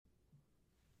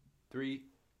Three,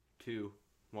 two,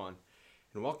 one.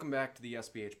 And welcome back to the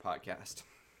SBH podcast.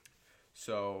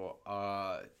 So,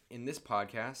 in this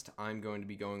podcast, I'm going to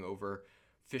be going over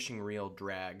fishing reel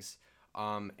drags.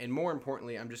 And more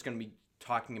importantly, I'm just going to be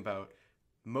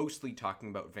mostly talking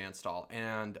about Van Staal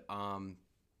and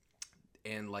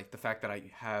like the fact that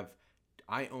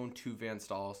I own two Van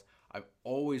Staals. I've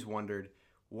always wondered,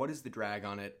 what is the drag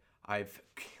on it? For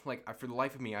the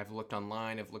life of me, I've looked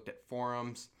online, I've looked at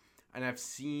forums, and I've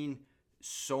seen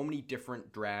so many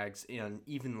different drags in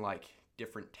even like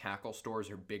different tackle stores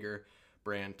or bigger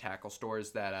brand tackle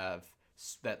stores that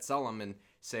sell them and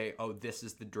say, oh, this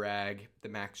is the drag, the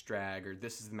max drag, or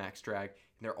this is the max drag, and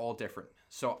they're all different.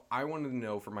 So I wanted to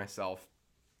know for myself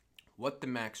what the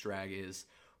max drag is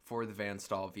for the Van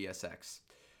Staal VSX,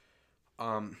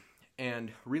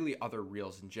 and really other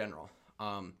reels in general.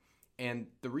 And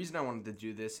the reason I wanted to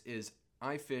do this is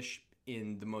I fish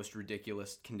in the most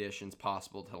ridiculous conditions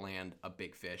possible to land a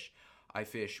big fish. I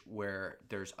fish where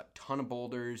there's a ton of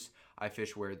boulders. I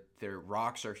fish where their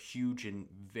rocks are huge and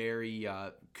very,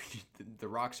 the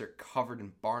rocks are covered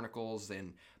in barnacles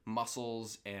and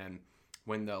mussels, and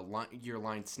when your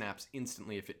line snaps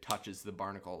instantly if it touches the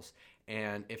barnacles,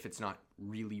 and if it's not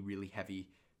really, really heavy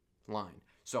line.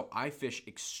 So I fish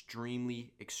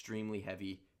extremely, extremely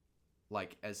heavy,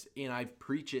 and I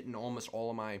preach it in almost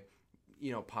all of my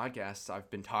podcasts.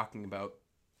 I've been talking about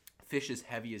fish as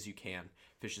heavy as you can,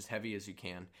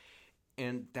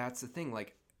 and that's the thing.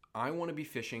 Like, I want to be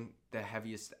fishing the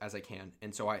heaviest as I can,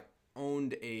 and so I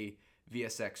owned a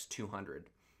VSX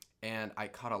 200, and I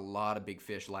caught a lot of big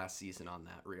fish last season on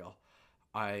that reel.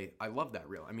 I love that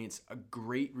reel. I mean, it's a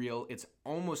great reel. It's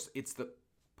the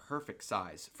perfect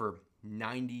size for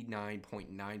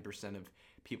 99.9% of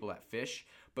people that fish.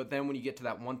 But then when you get to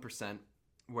that 1%,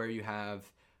 where you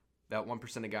have that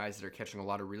 1% of guys that are catching a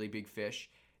lot of really big fish,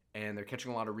 and they're catching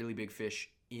a lot of really big fish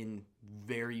in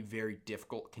very, very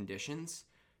difficult conditions,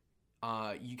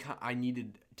 I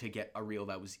needed to get a reel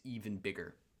that was even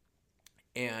bigger.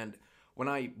 And when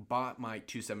I bought my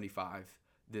 275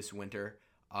 this winter,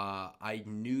 I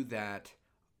knew that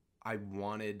I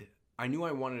wanted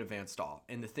a Van Staal.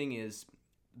 And the thing is,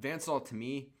 Van Staal to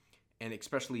me, and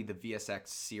especially the VSX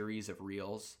series of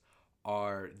reels,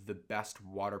 are the best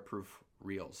waterproof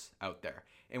reels out there.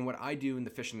 And what I do in the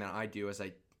fishing that I do, as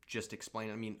I just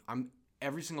explained, I mean,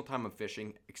 every single time I'm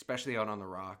fishing, especially out on the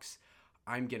rocks,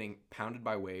 I'm getting pounded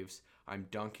by waves. I'm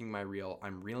dunking my reel.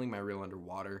 I'm reeling my reel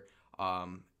underwater.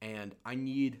 And I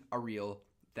need a reel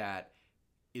that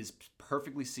is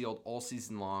perfectly sealed all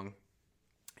season long.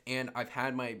 And I've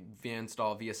had my Van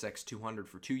Staal VSX 200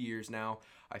 for 2 years now.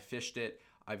 I fished it.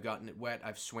 I've gotten it wet.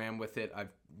 I've swam with it.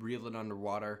 I've reeled it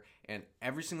underwater. And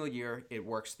every single year, it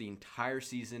works the entire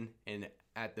season. And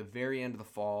at the very end of the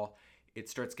fall, it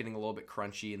starts getting a little bit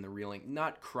crunchy in the reeling.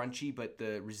 Not crunchy, but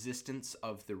the resistance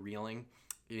of the reeling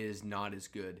is not as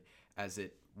good as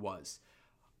it was.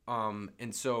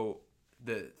 And so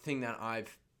the thing that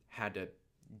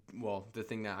the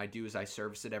thing that I do is I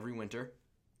service it every winter.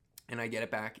 And I get it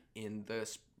back in the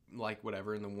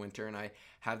winter, and I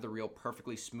have the reel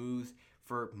perfectly smooth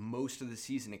for most of the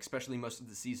season, especially most of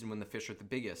the season when the fish are the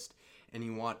biggest, and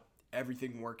you want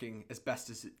everything working as best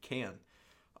as it can.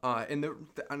 And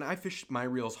I fish my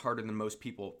reels harder than most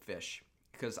people fish,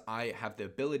 because I have the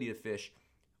ability to fish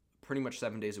pretty much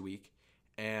 7 days a week,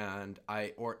 and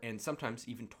sometimes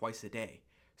even twice a day.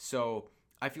 So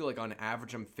I feel like on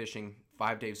average I'm fishing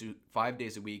 5 days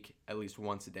a week, at least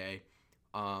once a day.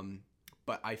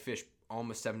 But I fish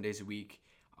almost 7 days a week,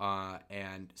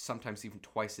 and sometimes even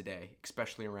twice a day,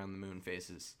 especially around the moon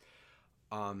phases.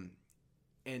 And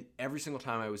every single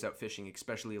time I was out fishing,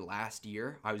 especially last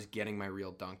year, I was getting my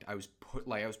reel dunked. I was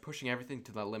pushing everything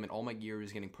to the limit. All my gear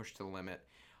was getting pushed to the limit.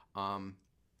 And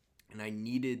I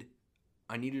needed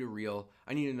a reel.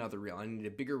 I needed another reel. I needed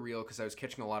a bigger reel because I was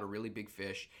catching a lot of really big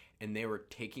fish, and they were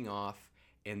taking off,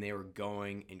 and they were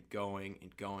going and going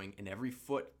and going. And every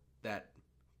foot that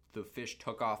the fish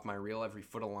took off my reel, every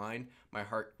foot of line, my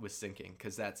heart was sinking,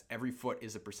 because every foot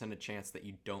is a percentage chance that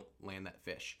you don't land that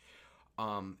fish.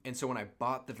 And so when I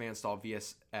bought the Van Staal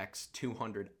VSX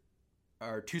 200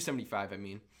 or 275,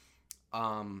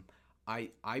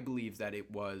 I believed that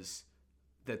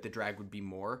that the drag would be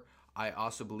more. I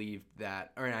also believed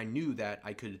I knew that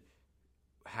I could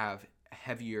have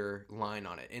heavier line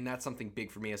on it, and that's something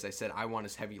big for me. As I said, I want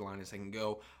as heavy line as I can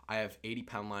go. I have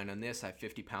 80-pound line on this. I have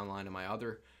 50-pound line on my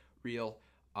other reel.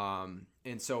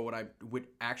 And so what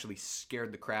actually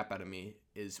scared the crap out of me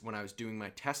is when I was doing my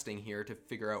testing here to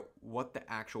figure out what the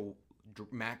actual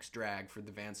max drag for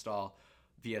the Van Staal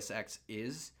VSX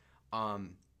is.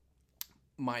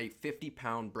 My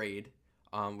 50-pound braid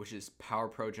which is Power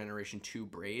Pro Generation 2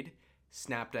 braid,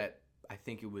 snapped at, I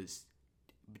think it was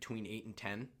between 8 and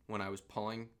 10 when I was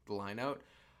pulling the line out.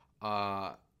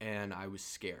 And I was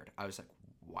scared. I was like,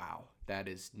 wow, that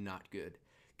is not good.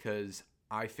 Because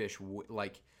I fish,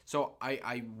 so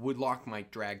I would lock my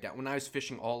drag down. When I was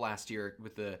fishing all last year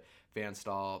with the Van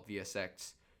Staal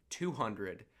VSX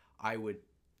 200, I would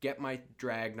get my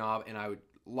drag knob and I would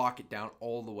lock it down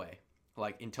all the way,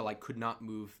 like until I could not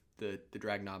move the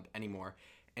drag knob anymore.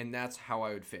 And that's how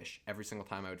I would fish every single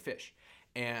time I would fish.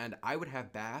 And I would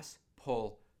have bass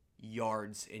pull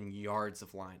yards and yards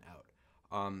of line out.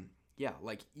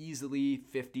 Like easily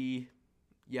 50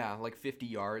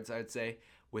 yards, I'd say,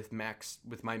 with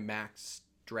my max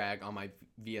drag on my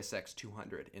VSX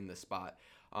 200 in the spot.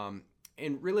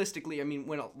 And realistically, I mean,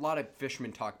 when a lot of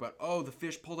fishermen talk about, oh, the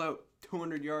fish pulled out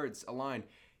 200 yards a line,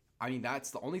 I mean, that's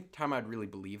the only time I'd really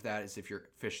believe that is if you're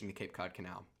fishing the Cape Cod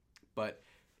Canal. But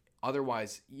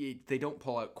otherwise, they don't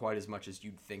pull out quite as much as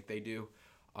you'd think they do,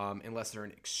 unless they're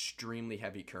an extremely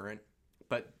heavy current.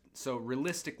 But so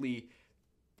realistically,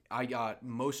 I got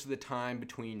most of the time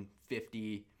between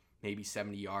 50, maybe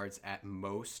 70 yards at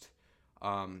most,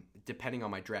 depending on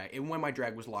my drag. And when my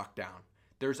drag was locked down.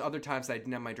 There's other times I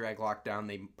didn't have my drag locked down.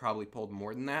 They probably pulled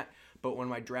more than that. But when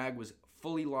my drag was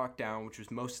fully locked down, which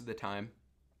was most of the time,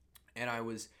 and I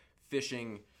was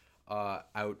fishing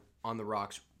out on the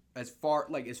rocks as far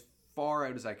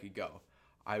out as I could go,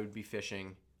 I would be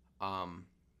fishing.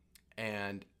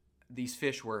 And these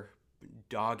fish were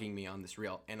dogging me on this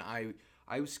reel. And I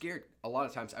was scared a lot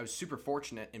of times. I was super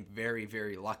fortunate and very,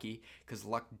 very lucky, because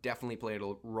luck definitely played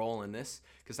a role in this,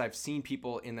 because I've seen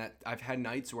people in that. I've had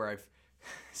nights where I've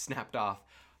snapped off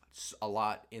a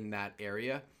lot in that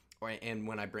area, and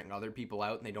when I bring other people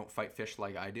out and they don't fight fish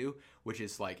like I do, which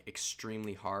is like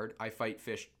extremely hard. I fight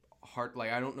fish hard.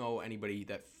 Like, I don't know anybody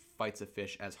that fights a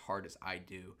fish as hard as I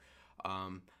do,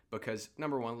 because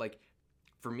number one, like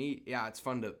for me, yeah, it's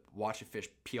fun to watch a fish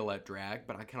peel out drag,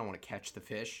 but I kind of want to catch the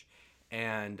fish.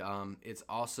 And it's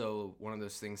also one of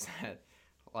those things that,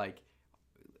 like,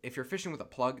 if you're fishing with a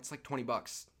plug, it's like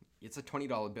 $20. It's a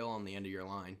 $20 bill on the end of your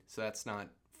line, so that's not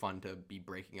fun to be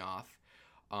breaking off.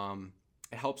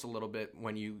 It helps a little bit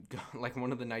when you go, like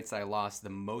one of the nights I lost the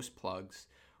most plugs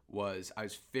was I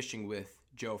was fishing with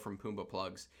Joe from Pumbaa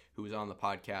Plugs, who was on the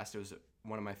podcast. It was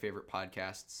one of my favorite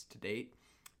podcasts to date,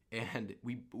 and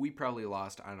we probably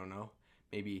lost, I don't know,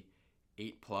 maybe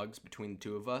 8 plugs between the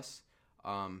two of us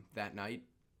that night.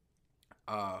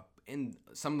 And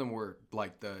some of them were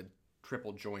like the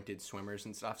triple jointed swimmers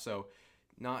and stuff, so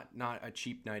not a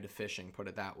cheap night of fishing, put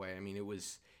it that way. I mean, it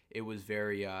was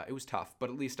very it was tough, but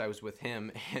at least I was with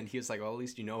him, and he was like, well, at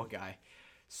least you know a guy.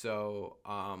 So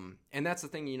and that's the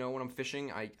thing, you know, when I'm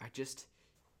fishing, I just,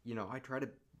 you know, I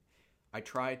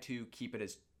try to keep it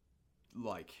as,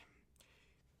 like,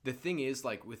 the thing is,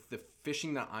 like, with the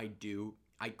fishing that I do,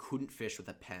 I couldn't fish with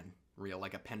a Penn reel,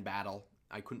 like a Penn Battle.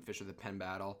 I couldn't fish with a Penn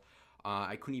Battle.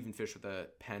 I couldn't even fish with a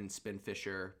Penn Spin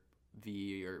Fisher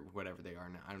V or whatever they are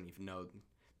now. I don't even know.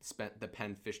 The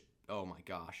Penn Fish. Oh my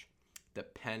gosh, the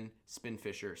Penn Spin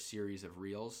Fisher series of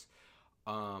reels.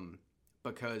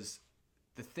 Because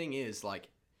the thing is, like,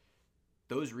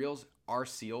 those reels are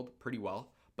sealed pretty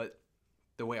well, but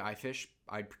the way I fish,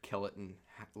 I'd kill it in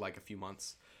like a few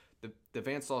months. The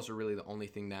Van Staals are really the only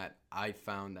thing that I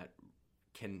found that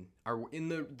are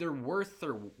in they're worth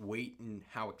their weight in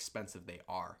how expensive they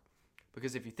are.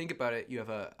 Because if you think about it, you have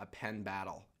a Penn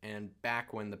Battle, and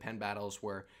back when the Penn Battles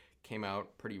came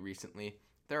out pretty recently,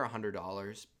 they're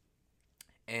 $100.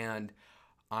 And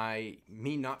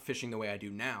me not fishing the way I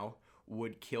do now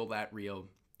would kill that reel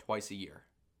twice a year.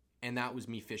 And that was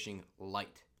me fishing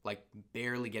light, like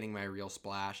barely getting my reel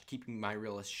splashed, keeping my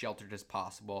reel as sheltered as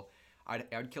possible.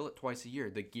 I'd kill it twice a year.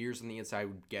 The gears on the inside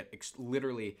would get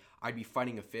literally, I'd be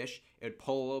fighting a fish, it would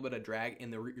pull a little bit of drag,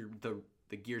 and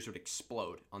the gears would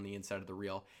explode on the inside of the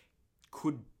reel.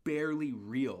 Could barely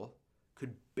reel,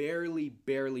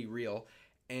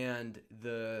 and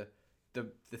the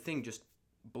thing just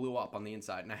blew up on the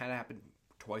inside, and it had to happen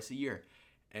twice a year.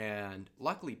 And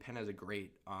luckily, Penn has a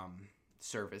great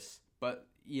service, but,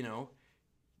 you know,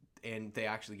 and they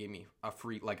actually gave me a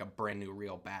free, like, a brand new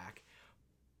reel back.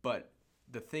 But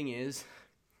the thing is,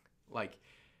 like,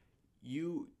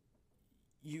 you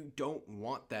don't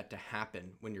want that to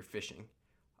happen when you're fishing.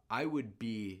 I would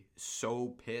be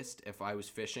so pissed if I was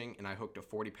fishing and I hooked a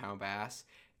 40-pound bass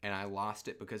and I lost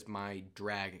it because my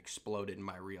drag exploded in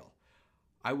my reel.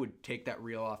 I would take that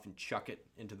reel off and chuck it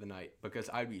into the night because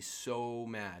I'd be so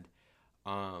mad.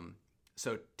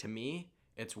 So to me,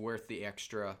 it's worth the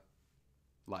extra,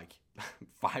 like,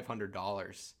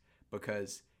 $500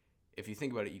 because if you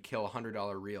think about it, you kill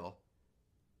 $100 reel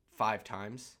 5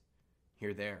 times,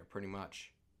 you're there pretty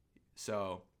much.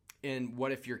 So, and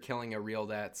what if you're killing a reel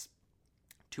that's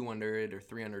 $200 or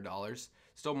 $300?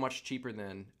 Still much cheaper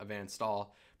than a Van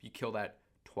Staal. You kill that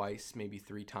twice, maybe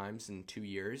 3 times in 2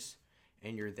 years,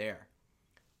 and you're there.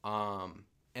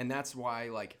 And that's why,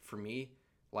 like, for me,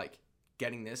 like,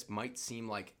 getting this might seem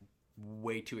like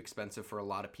way too expensive for a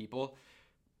lot of people,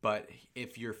 but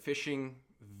if you're fishing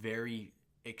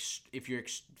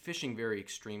fishing very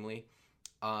extremely,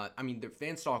 I mean, the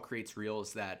Van Staal creates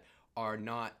reels that are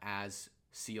not as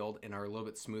sealed and are a little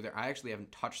bit smoother. I actually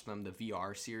haven't touched them, the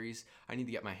VR series. I need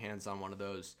to get my hands on one of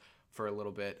those for a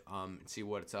little bit and see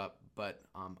what it's up. But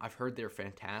I've heard they're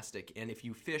fantastic. And if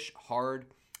you fish hard,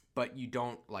 but you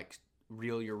don't like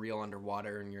reel your reel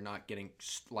underwater and you're not getting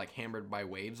like hammered by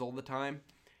waves all the time,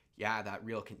 yeah, that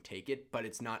reel can take it, but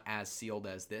it's not as sealed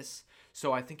as this.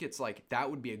 So I think it's like that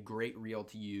would be a great reel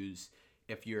to use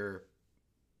if you're,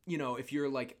 if you're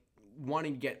like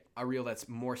wanting to get a reel that's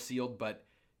more sealed, but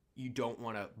you don't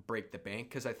want to break the bank,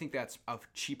 because I think that's a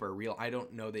cheaper reel. I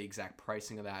don't know the exact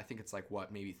pricing of that. I think it's like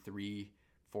what, maybe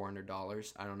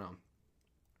 $300-$400. I don't know.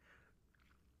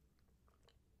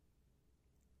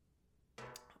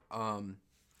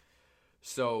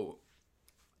 So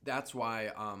that's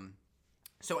why.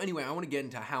 So anyway, I want to get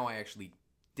into how I actually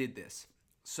did this.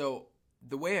 So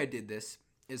the way I did this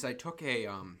is I took a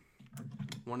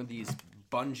one of these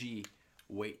bungee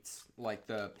weights, like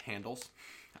the handles.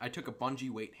 I took a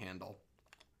bungee weight handle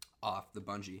off the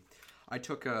bungee. I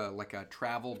took a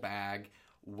travel bag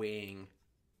weighing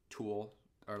tool,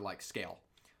 or like scale.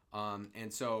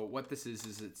 And so what this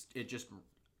is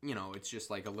it's just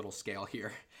like a little scale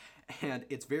here, and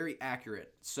it's very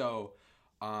accurate. So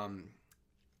I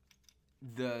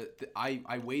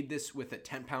weighed this with a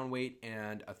 10-pound weight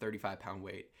and a 35-pound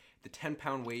weight. The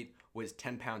 10-pound weight was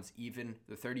 10 pounds even.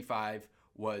 The 35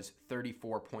 was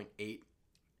 34.8.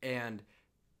 And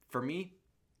for me,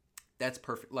 that's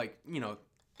perfect. Like,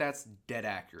 that's dead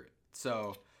accurate.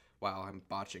 So, wow, I'm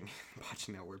botching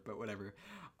that word, but whatever.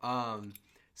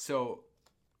 So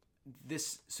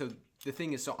the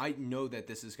thing is, so I know that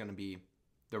this is going to be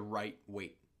the right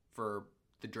weight for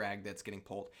the drag that's getting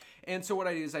pulled. And so what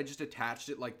I did is I just attached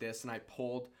it like this, and I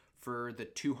pulled for the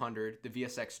 200, the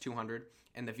VSX 200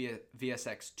 and the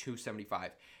VSX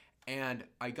 275. And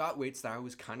I got weights that I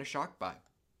was kind of shocked by.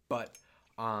 But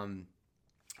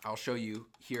I'll show you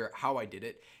here how I did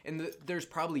it. And there's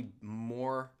probably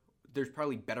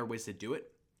better ways to do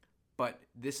it, but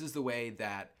this is the way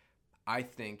that I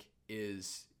think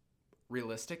is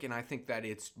realistic, and I think that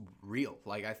it's real.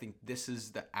 Like, I think this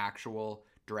is the actual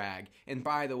drag. And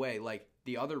by the way, like,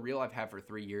 the other reel I've had for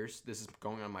 3 years, this is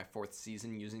going on my 4th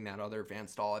season using that other Van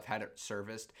Staal. I've had it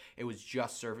serviced. It was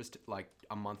just serviced like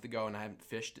a month ago, and I haven't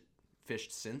fished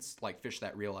since, like fished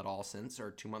that reel at all since,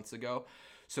 or 2 months ago.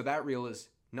 So that reel is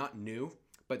not new,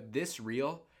 but this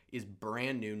reel is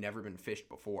brand new, never been fished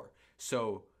before.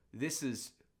 So this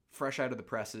is fresh out of the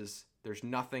presses. There's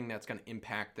nothing that's going to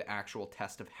impact the actual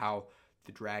test of how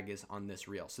the drag is on this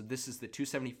reel. So this is the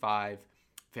 275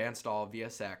 Van Staal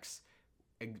VSX,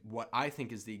 what I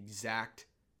think is the exact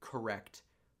correct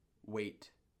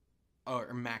weight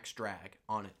or max drag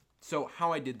on it. So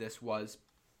how I did this was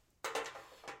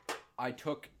I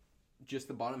took just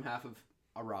the bottom half of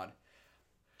a rod,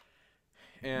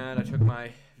 and I took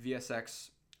my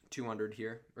VSX 200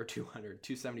 here, or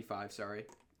 275, sorry,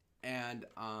 and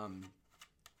I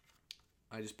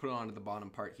just put it onto the bottom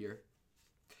part here.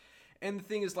 And the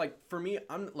thing is, like, for me,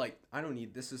 I'm like, I don't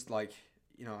need, this is like,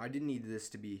 I didn't need this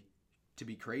to be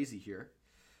crazy here.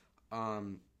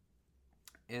 And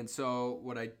so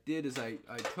what I did is I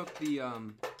took the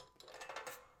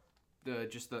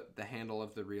handle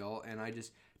of the reel, and I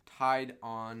just tied it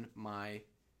on,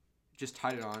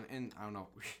 and I don't know,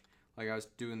 like, I was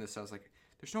doing this, I was like,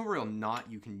 there's no real knot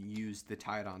you can use to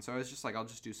tie it on. So I was just like, I'll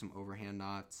just do some overhand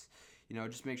knots,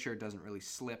 just make sure it doesn't really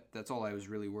slip. That's all I was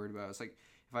really worried about. It's like,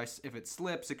 if it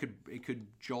slips, it could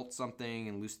jolt something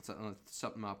and loosen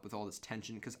something up with all this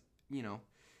tension, because you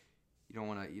don't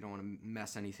want to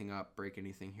mess anything up, break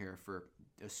anything here for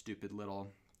a stupid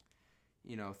little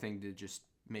thing to just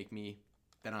make me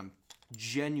that I'm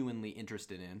genuinely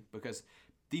interested in, because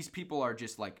these people are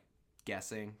just like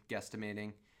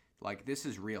guesstimating. Like, this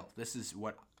is real. This is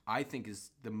what I think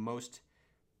is the most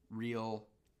real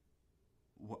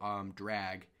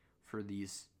drag for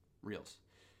these reels.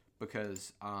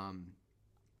 Because,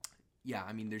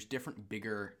 there's different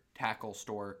bigger tackle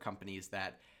store companies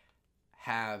that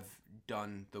have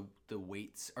done the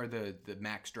weights, or the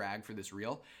max drag for this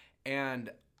reel.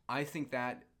 And I think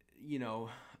that,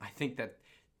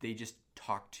 they just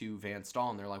talk to Van Staal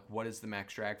and they're like, what is the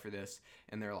max drag for this?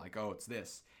 And they're like, oh, it's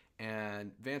this.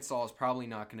 And Van Staal is probably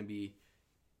not going to be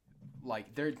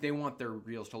like, they want their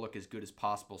reels to look as good as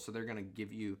possible, so they're going to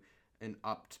give you an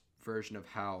upped version of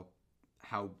how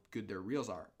good their reels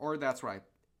are, or that's what I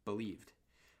believed.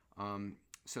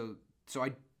 So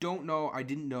I don't know. I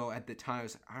didn't know at the time.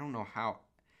 I don't know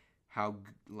how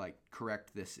like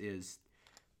correct this is,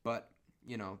 but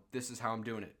you know, this is how I'm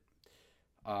doing it.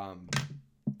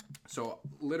 So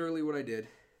literally what I did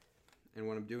and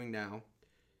what I'm doing now,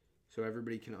 so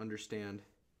everybody can understand,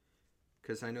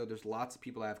 because I know there's lots of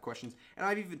people that have questions, and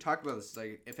I've even talked about this.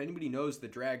 Like, if anybody knows the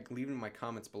drag, leave it in my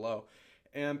comments below.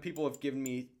 And people have given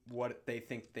me what they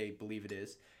think they believe it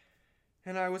is,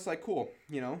 and I was like, cool,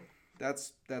 you know,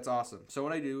 that's awesome. So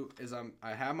what I do is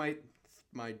I have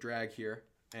my drag here,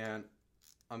 and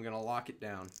I'm gonna lock it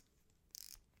down.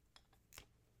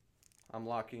 I'm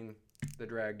locking the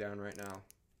drag down right now,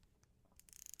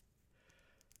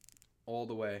 all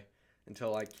the way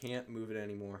until I can't move it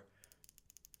anymore.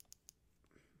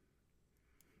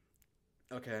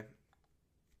 Okay,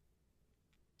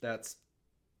 that's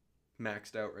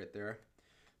maxed out right there.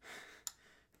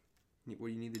 What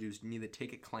you need to do is you need to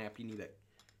take a clamp, you need to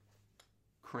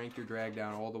crank your drag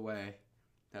down all the way.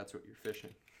 That's what you're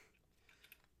fishing.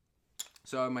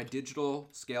 So I have my digital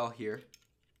scale here.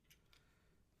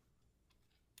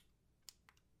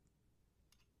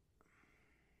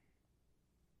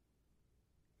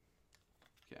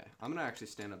 Okay, I'm gonna actually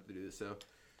stand up to do this. So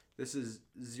this is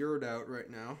zeroed out right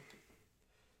now.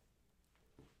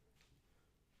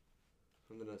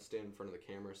 I'm gonna stand in front of the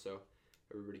camera so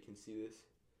everybody can see this.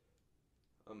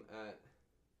 I'm at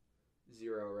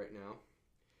 0 right now.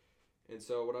 And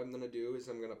so what I'm gonna do is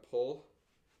I'm gonna pull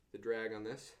the drag on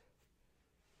this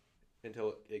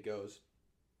until it goes.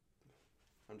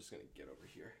 I'm just gonna get over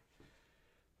here.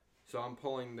 So I'm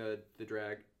pulling the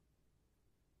drag.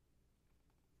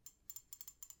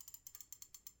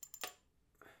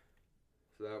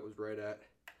 So that was right at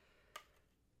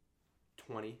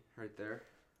 20 right there.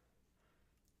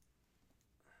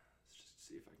 Let's just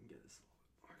see if I can get this a little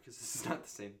bit more, because this is not the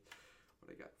same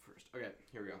what I got first. Okay,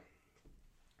 here we go.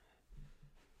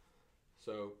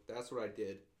 So that's what I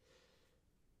did.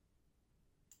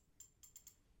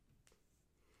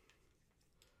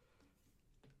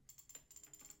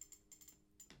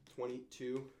 $22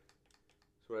 is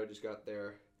what I just got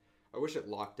there. I wish it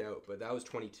locked out, but that was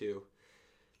 22.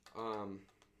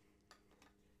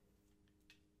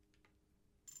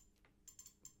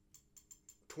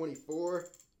 24,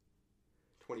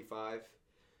 25.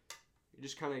 You're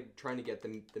just kind of trying to get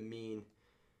the mean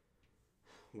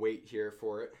weight here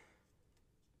for it.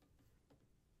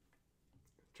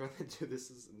 I'm trying to do this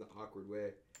in the awkward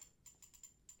way.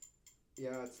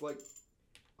 Yeah, it's like,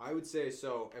 I would say,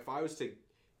 so if I was to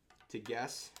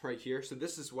guess right here, so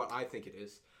this is what I think it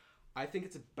is. I think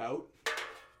it's about,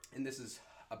 and this is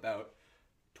about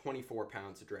 24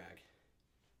 pounds of drag.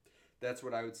 That's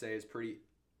what I would say is pretty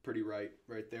right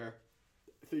there.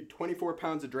 I think 24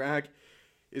 pounds of drag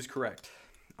is correct.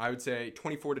 I would say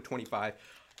 24 to 25.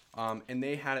 And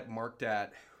they had it marked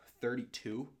at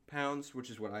 32 pounds, which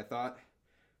is what I thought.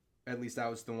 At least that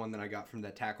was the one that I got from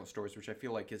the tackle stores, which I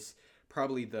feel like is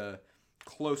probably the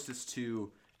closest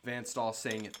to Van Staal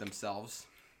saying it themselves.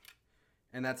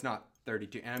 And that's not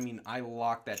 32. And I mean, I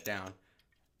locked that down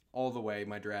all the way,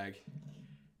 my drag.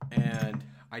 And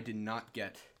I did not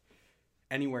get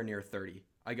anywhere near 30.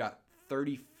 I got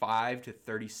 35 to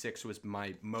 36 was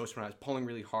my most when I was pulling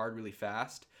really hard, really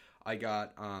fast. I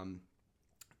got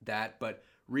that, but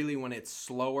really when it's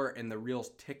slower and the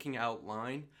reel's ticking out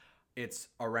line, it's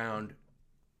around,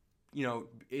 you know,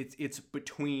 it's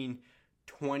between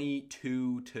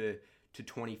 22 to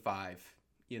 25,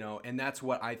 you know, and that's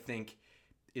what I think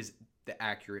is the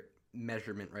accurate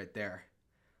measurement right there.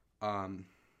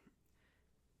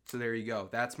 So there you go.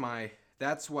 That's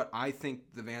what I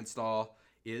think the Van Staal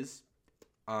is.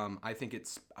 I think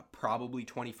it's probably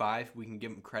 25. We can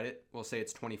give them credit. We'll say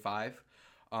it's 25.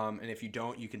 And if you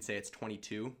don't, you can say it's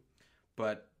 22.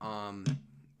 But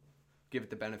give it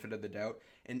the benefit of the doubt.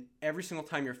 And every single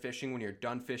time you're fishing, when you're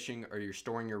done fishing or you're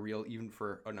storing your reel, even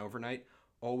for an overnight,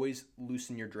 always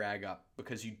loosen your drag up,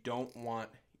 because you don't want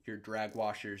your drag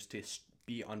washers to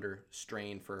be under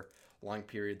strain for long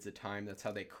periods of time. That's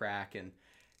how they crack, and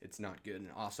it's not good. And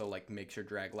also, like, makes your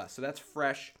drag less. So that's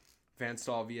fresh Van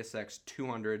Staal VSX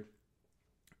 200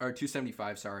 or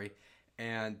 275, sorry.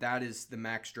 And that is the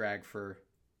max drag for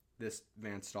this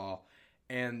Van Staal.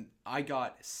 And I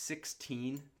got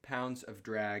 16 pounds of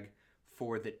drag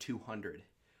for the 200.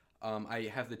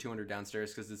 I have the 200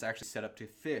 downstairs because it's actually set up to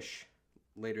fish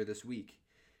later this week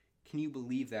Can you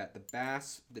believe that? The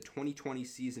 2020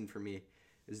 season for me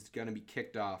is going to be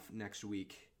kicked off next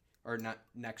week. Or not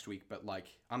next week, but like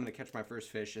I'm going to catch my first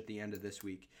fish at the end of this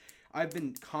week. I've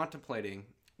been contemplating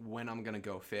when I'm going to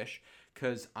go fish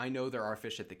because I know there are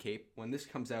fish at the Cape. When this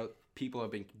comes out, people have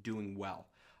been doing well.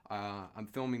 I'm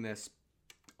filming this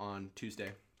on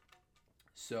Tuesday.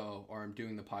 Or I'm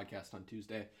doing the podcast on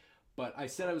Tuesday. But I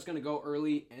said I was going to go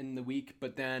early in the week,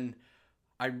 but then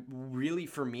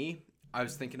for me, I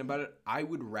was thinking about it. I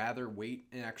would rather wait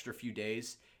an extra few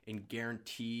days and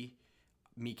guarantee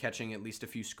me catching at least a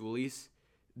few schoolies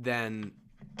than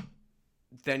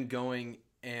going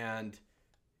and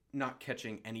not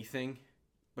catching anything,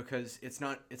 because it's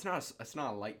not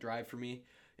a light drive for me,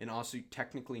 and also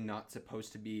technically not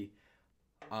supposed to be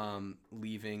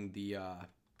leaving the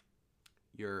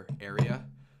your area,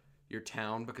 your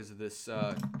town, because of this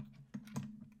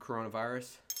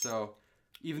coronavirus. So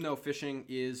even though fishing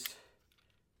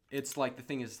it's like, the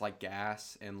thing is like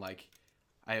gas, and like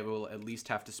I will at least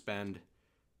have to spend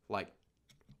like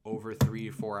over 3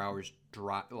 to 4 hours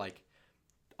like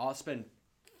I'll spend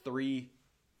it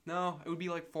would be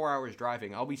like 4 hours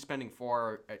driving. I'll be spending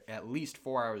at least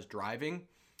 4 hours driving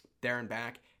there and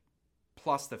back,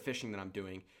 plus the fishing that I'm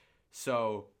doing.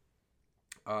 So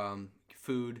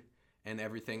food and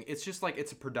everything, it's just like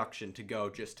it's a production to go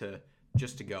just to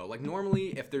go. Like normally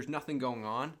if there's nothing going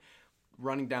on,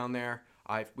 running down there,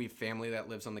 we have family that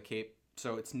lives on the Cape,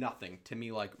 so it's nothing to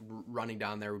me. Like running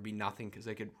down there would be nothing, because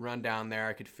I could run down there,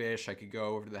 I could fish, I could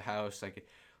go over to the house, I could,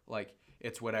 like,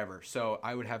 it's whatever. So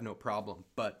I would have no problem.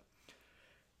 But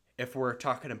if we're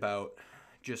talking about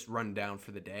just run down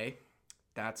for the day,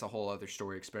 that's a whole other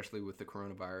story, especially with the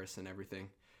coronavirus and everything.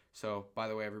 So by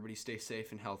the way, everybody stay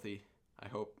safe and healthy. I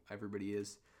hope everybody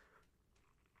is.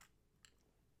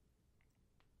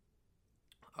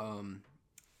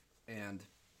 And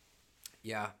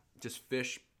yeah, just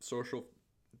fish, social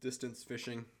distance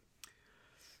fishing.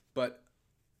 But,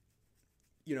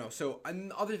 and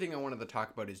the other thing I wanted to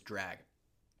talk about is drag.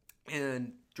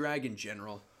 And drag in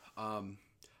general. I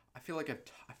feel like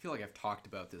I've talked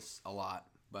about this a lot,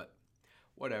 but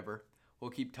whatever.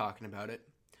 We'll keep talking about it.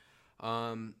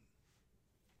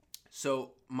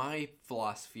 So my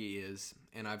philosophy is,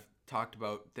 and I've talked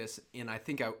about this, and I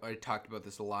think I talked about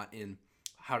this a lot in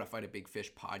How to Fight a Big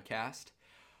Fish podcast.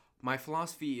 My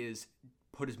philosophy is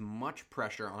put as much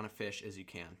pressure on a fish as you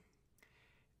can.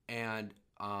 And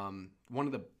one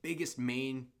of the biggest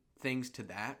main things to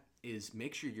that is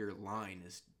make sure your line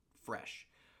is fresh.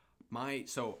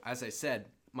 So as I said,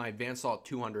 my Vansalt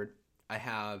 200, I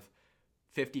have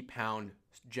 50-pound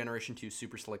Generation 2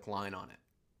 Super Slick line on it.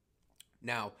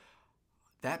 Now,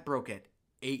 that broke at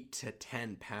 8 to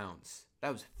 10 pounds.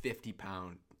 That was a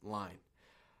 50-pound line.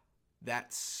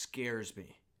 That scares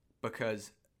me,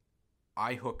 because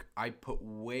I put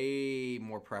way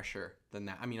more pressure than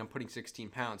that. I mean, I'm putting 16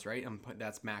 pounds, right?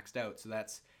 That's maxed out. So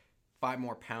that's 5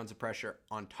 more pounds of pressure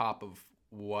on top of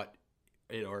what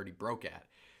it already broke at.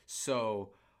 So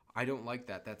I don't like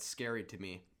that. That's scary to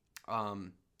me.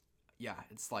 Yeah,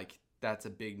 it's like, that's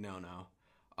a big no-no.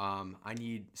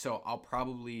 I'll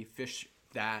probably fish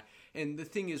that. And the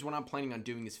thing is, what I'm planning on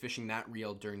doing is fishing that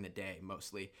reel during the day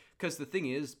mostly. Because the thing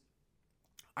is,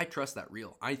 I trust that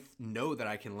reel. I know that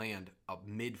I can land a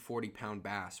mid 40-pound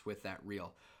bass with that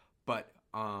reel. But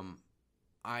and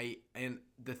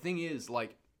the thing is,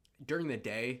 like, during the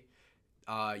day,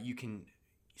 you can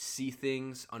see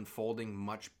things unfolding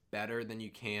much better than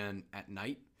you can at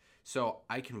night. So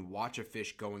I can watch a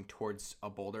fish going towards a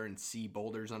boulder and see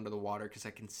boulders under the water, because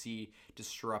I can see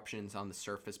disruptions on the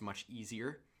surface much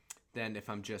easier than if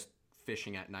I'm just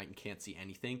fishing at night and can't see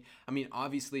anything. I mean,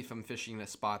 obviously, if I'm fishing in a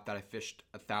spot that I fished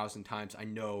 1,000 times, I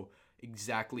know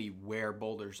exactly where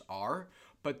boulders are.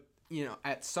 But,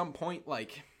 at some point,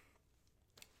 like,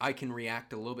 I can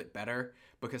react a little bit better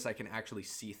because I can actually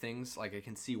see things. Like, I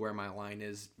can see where my line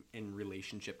is in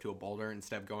relationship to a boulder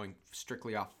instead of going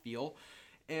strictly off feel.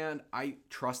 And I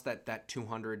trust that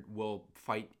 200 will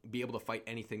be able to fight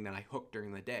anything that I hook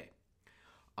during the day.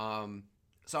 So I'm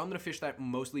going to fish that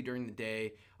mostly during the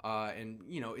day. And,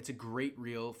 it's a great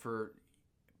reel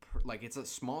it's a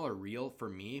smaller reel for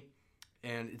me.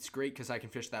 And it's great because I can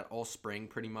fish that all spring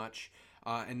pretty much.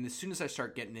 And as soon as I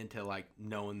start getting into, like,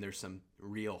 knowing there's some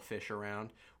real fish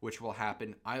around, which will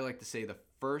happen, I like to say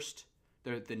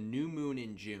the new moon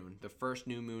in June, the first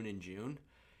new moon in June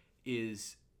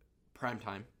is prime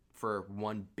time for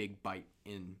one big bite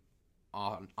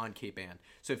on Cape Ann.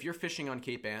 So if you're fishing on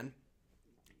Cape Ann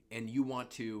and you want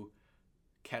to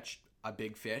catch a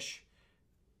big fish,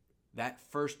 that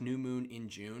first new moon in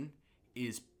June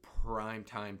is prime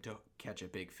time to catch a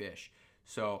big fish.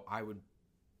 So I would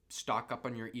stock up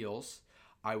on your eels.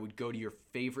 I would go to your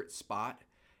favorite spot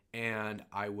and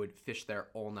I would fish there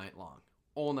all night long.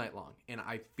 All night long. And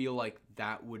I feel like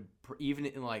that would, even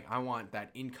in like, I want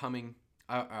that incoming,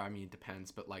 I mean, it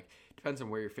depends, but like, depends on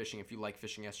where you're fishing. If you like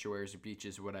fishing estuaries or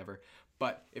beaches or whatever.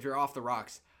 But if you're off the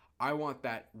rocks, I want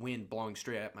that wind blowing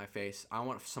straight at my face. I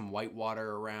want some white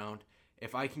water around.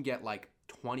 If I can get like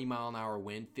 20 mile an hour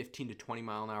wind, 15 to 20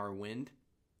 mile an hour wind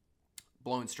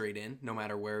blowing straight in, no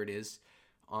matter where it is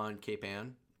on Cape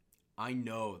Ann, I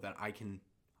know that I can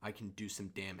do some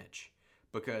damage,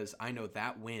 because I know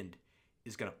that wind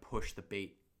is going to push the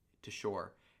bait to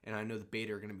shore. And I know the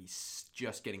bait are going to be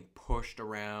just getting pushed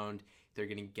around. They're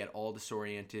going to get all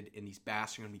disoriented, and these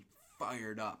bass are going to be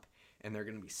fired up. And they're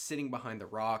going to be sitting behind the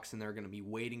rocks, and they're going to be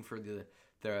waiting for the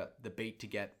bait to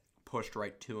get pushed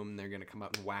right to them. They're going to come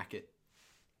up and whack it.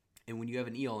 And when you have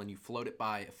an eel and you float it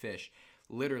by a fish,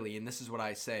 literally, and this is what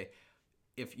I say,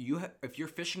 if you're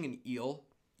fishing an eel,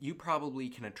 you probably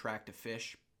can attract a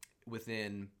fish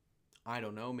within, I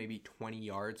don't know, maybe 20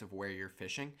 yards of where you're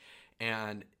fishing.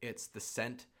 And it's the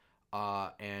scent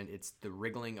and it's the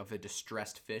wriggling of a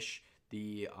distressed fish,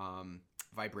 the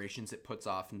vibrations it puts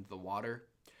off into the water.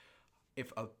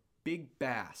 If a big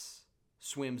bass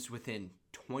swims within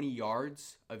 20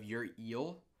 yards of your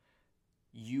eel,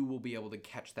 you will be able to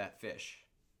catch that fish,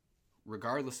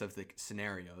 regardless of the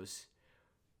scenarios,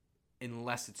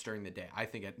 unless it's during the day. I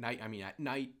think at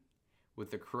night,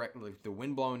 with the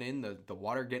wind blowing in, the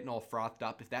water getting all frothed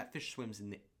up, if that fish swims in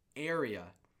the area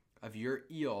of your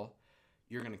eel,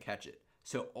 you're going to catch it.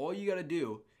 So all you got to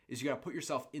do is you got to put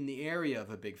yourself in the area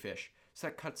of a big fish. So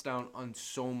that cuts down on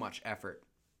so much effort.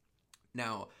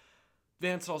 Now,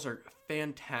 Van Staals are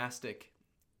fantastic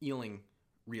eeling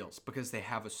reels because they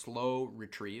have a slow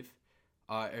retrieve,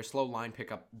 or slow line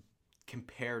pickup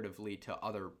comparatively to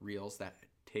other reels that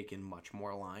take in much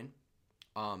more line.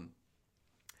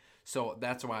 So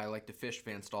that's why I like to fish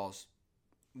Van Staals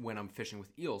when I'm fishing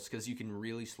with eels, because you can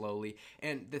really slowly,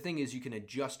 and the thing is you can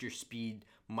adjust your speed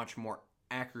much more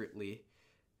accurately,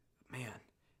 man,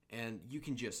 and you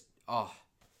can just,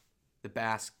 the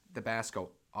bass go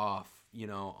off,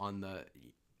 on the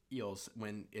eels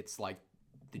when it's like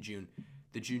the June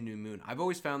new moon. I've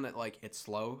always found that like it's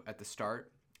slow at the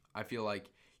start. I feel like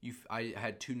I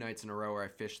had 2 nights in a row where I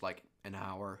fished like an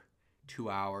hour, 2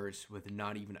 hours with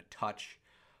not even a touch,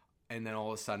 and then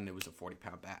all of a sudden it was a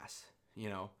 40-pound bass,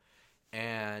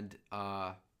 and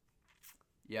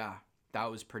yeah,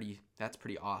 that's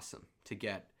pretty awesome to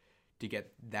get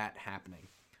that happening.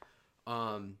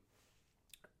 I'm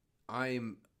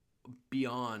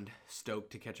beyond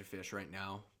stoked to catch a fish right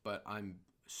now, but I'm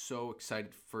so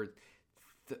excited for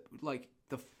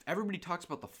everybody talks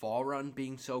about the fall run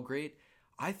being so great.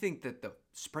 I think that the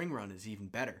spring run is even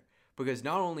better, because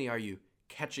not only are you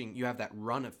have that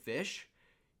run of fish,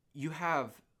 you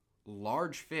have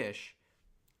large fish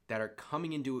that are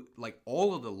coming into, like,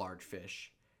 all of the large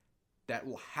fish that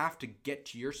will have to get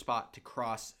to your spot to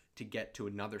cross to get to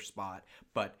another spot.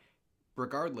 But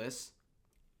regardless,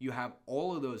 you have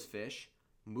all of those fish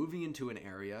moving into an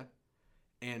area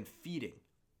and feeding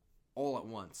all at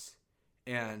once.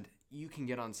 And you can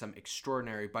get on some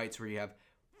extraordinary bites where you have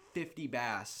 50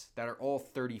 bass that are all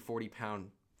 30, 40,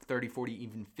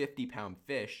 even 50-pound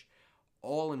fish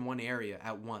all in one area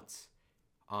at once.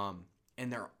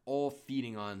 And they're all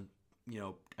feeding on,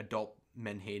 adult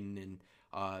menhaden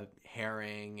and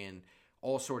herring and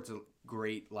all sorts of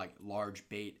great, like, large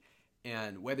bait.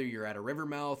 And whether you're at a river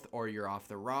mouth or you're off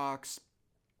the rocks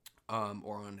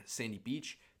or on a sandy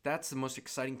beach, that's the most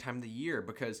exciting time of the year,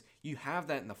 because you have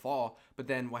that in the fall, but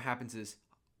then what happens is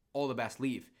all the bass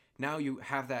leave. Now you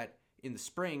have that in the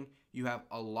spring. You have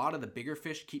a lot of the bigger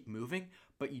fish keep moving,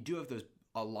 but you do have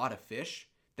a lot of fish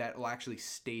that will actually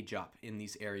stage up in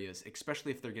these areas,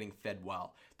 especially if they're getting fed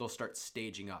well. They'll start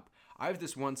staging up. I have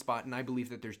this one spot, and I believe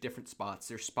that there's different spots.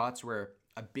 There's spots where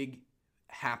a big,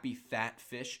 happy, fat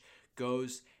fish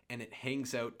goes and it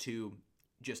hangs out to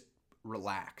just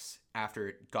relax after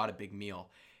it got a big meal.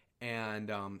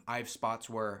 And I have spots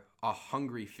where a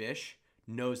hungry fish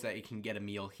knows that it can get a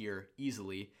meal here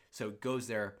easily, so it goes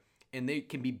there, and they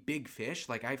can be big fish.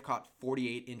 Like, I've caught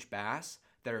 48-inch bass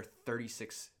that are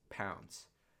 36 pounds.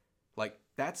 Like,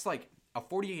 that's like a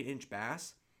 48-inch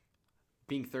bass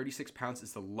being 36 pounds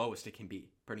is the lowest it can be,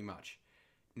 pretty much.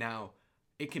 Now,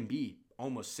 it can be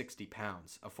almost 60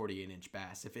 pounds, a 48-inch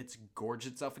bass. If it's gorged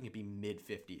itself, it can be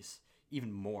mid-50s,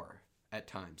 even more at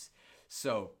times.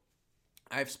 So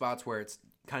I have spots where it's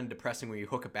kind of depressing, where you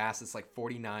hook a bass that's like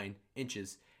 49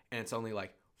 inches and it's only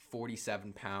like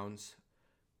 47 pounds,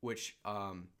 which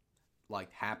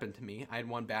happened to me. I had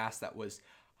one bass that was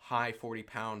high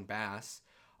 40-pound bass,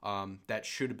 that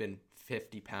should have been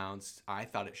 50 pounds. I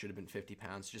thought it should have been 50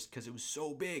 pounds just because it was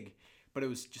so big, but it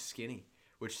was just skinny,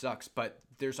 which sucks. But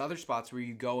there's other spots where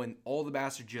you go and all the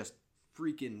bass are just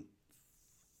freaking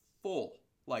full.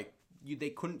 Like they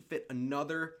couldn't fit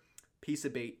another piece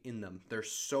of bait in them. They're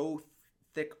so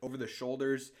thick over the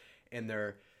shoulders, and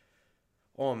they're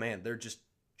just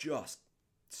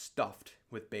stuffed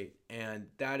with bait. And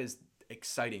that is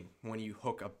exciting when you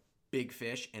hook a big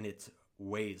fish and it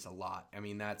weighs a lot. I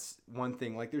mean, that's one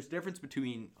thing. Like, there's a difference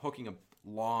between hooking a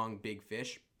long big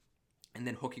fish and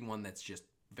then hooking one that's just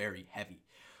very heavy.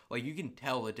 Like, you can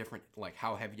tell the different, like,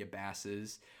 how heavy a bass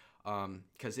is,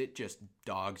 because it just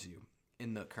dogs you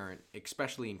in the current,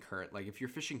 especially in current. Like, if you're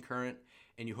fishing current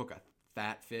and you hook a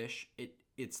fat fish,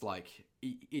 it's like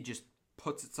it just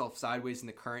puts itself sideways in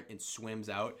the current and swims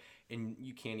out, and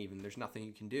you can't even, there's nothing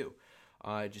you can do.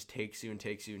 It just takes you and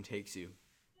takes you and takes you.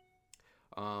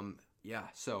 Yeah,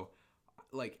 so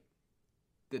like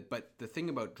but the thing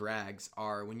about drags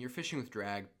are, when you're fishing with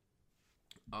drag,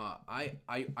 I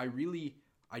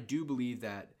do believe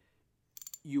that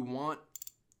you want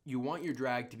your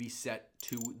drag to be set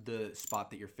to the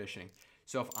spot that you're fishing.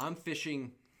 So if I'm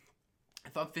fishing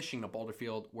a boulder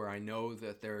field where I know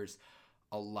that there's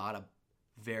a lot of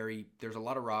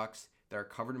rocks that are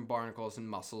covered in barnacles and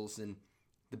mussels, and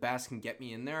the bass can get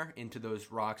me in there into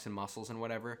those rocks and mussels and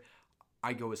whatever,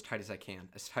 I go as tight as I can,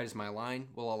 as tight as my line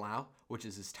will allow, which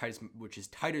is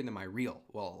tighter than my reel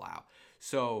will allow.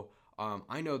 So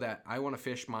I know that I want to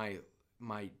fish my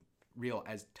reel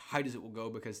as tight as it will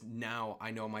go, because now I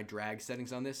know my drag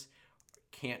settings on this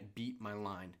can't beat my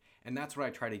line. And that's what I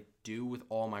try to do with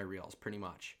all my reels, pretty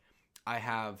much. I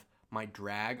have my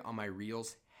drag on my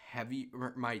reels the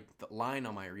line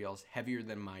on my reels heavier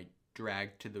than my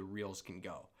drag to the reels can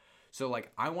go. So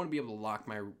like, I want to be able to lock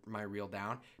my reel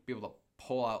down, be able to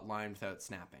pull out line without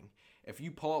snapping. If you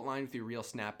pull out line with your reel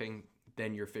snapping,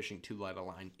 then you're fishing too light a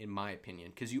line, in my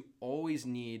opinion, because you always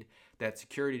need that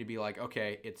security to be like,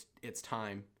 okay, it's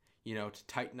time, to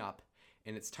tighten up,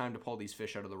 and it's time to pull these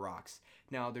fish out of the rocks.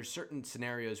 Now, there's certain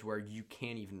scenarios where you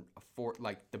can't even afford,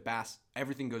 like the bass,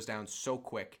 everything goes down so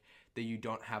quick that you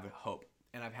don't have a hope.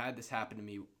 And I've had this happen to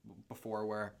me before,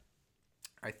 where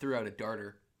I threw out a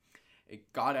darter.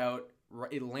 It got out,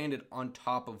 it landed on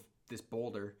top of this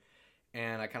boulder,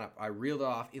 and I reeled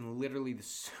off, and literally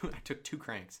I took 2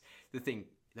 cranks. The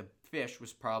fish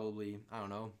was probably, I don't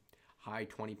know, high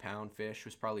 20-pound fish,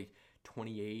 was probably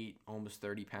 28, almost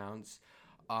 30 pounds.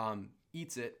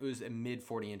 Eats it. It was a mid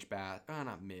 40-inch bass.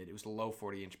 Not mid. It was a low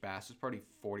 40-inch bass. It was probably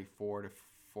 44 to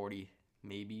 40,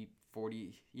 maybe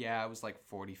 40. Yeah, it was like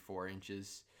 44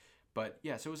 inches. But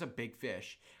yeah, so it was a big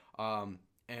fish. And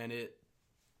it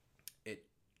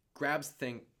grabs the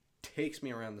thing, takes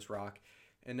me around this rock,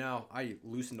 and now I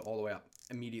loosened all the way up.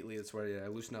 Immediately, that's what I did. I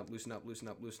loosen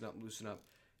up.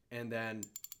 And then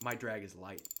my drag is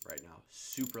light right now.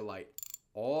 Super light.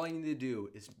 All I need to do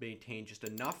is maintain just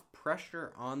enough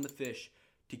pressure on the fish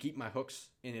to keep my hooks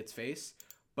in its face.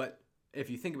 But if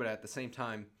you think about it, at the same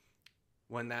time,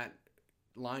 when that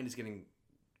line is getting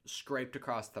scraped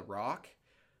across the rock,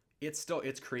 it's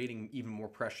creating even more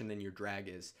pressure than your drag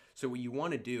is. So what you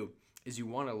want to do is you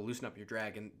want to loosen up your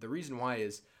drag. And the reason why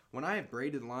is, when I have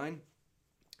braided line,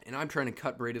 and I'm trying to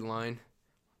cut braided line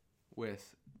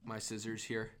with my scissors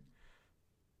here.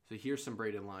 So here's some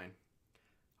braided line.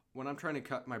 When I'm trying to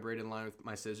cut my braided line with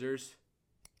my scissors,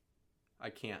 I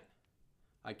can't.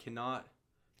 I cannot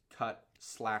cut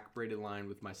slack braided line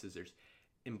with my scissors.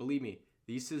 And believe me,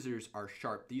 these scissors are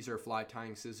sharp. These are fly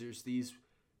tying scissors.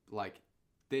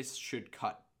 This should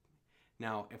cut.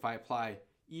 Now, if I apply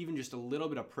even just a little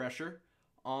bit of pressure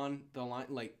on the line,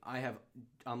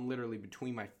 I'm literally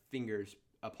between my fingers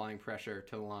applying pressure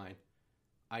to the line,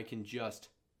 I can just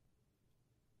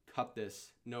cut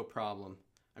this, no problem.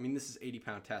 I mean, this is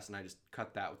 80-pound test, and I just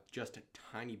cut that with just a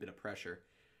tiny bit of pressure.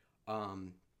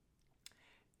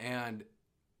 And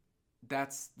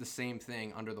that's the same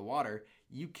thing under the water.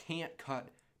 You can't cut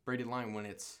braided line when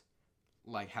it's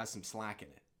has some slack in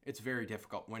it. It's very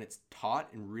difficult. When it's taut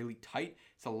and really tight,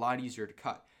 it's a lot easier to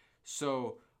cut.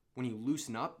 So when you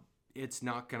loosen up, it's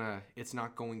not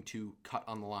going to cut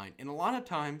on the line. And a lot of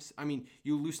times, I mean,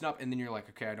 you loosen up and then you're like,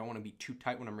 okay, I don't want to be too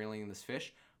tight when I'm reeling in this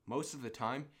fish. Most of the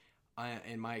time,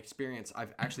 in my experience,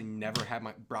 I've actually never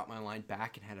brought my line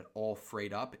back and had it all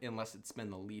frayed up, unless it's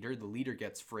been the leader. The leader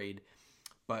gets frayed,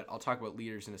 but I'll talk about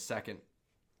leaders in a second.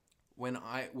 When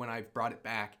I've brought it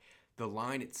back, the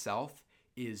line itself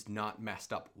is not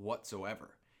messed up whatsoever.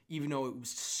 Even though it was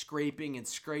scraping and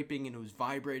it was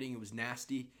vibrating, it was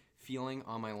nasty feeling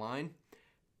on my line.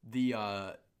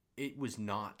 It was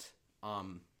not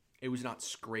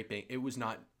scraping. It was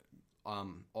not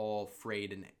all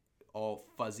frayed and all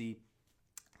fuzzy,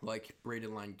 like braided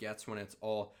line gets when it's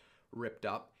all ripped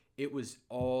up. It was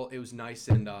nice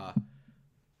and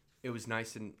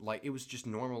like it was just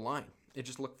normal line. It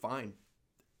just looked fine,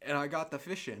 and I got the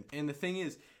fish in. And the thing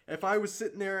is, if I was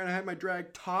sitting there and I had my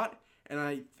drag taut and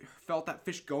I felt that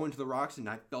fish go into the rocks, and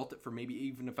I felt it for maybe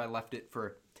even if I left it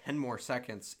for 10 more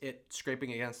seconds, it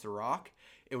scraping against the rock,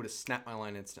 it would have snapped my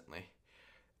line instantly.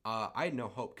 I had no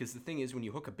hope, because the thing is, when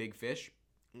you hook a big fish,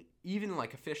 even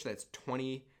like a fish that's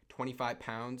 20, 25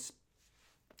 pounds,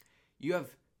 you have,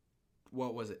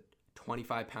 what was it,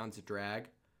 25 pounds of drag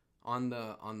on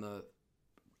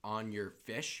your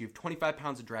fish. You have 25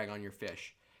 pounds of drag on your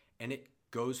fish, and it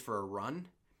goes for a run.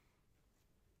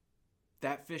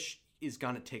 That fish is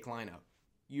gonna take line out.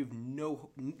 You have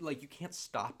you can't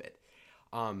stop it.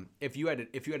 If you had a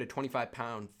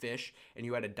 25-pound fish and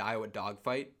you had a Daiwa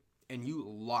dogfight and you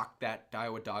locked that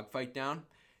Daiwa dogfight down,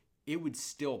 it would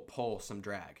still pull some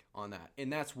drag on that.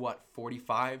 And that's what,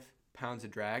 45 pounds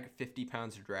of drag, 50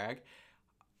 pounds of drag.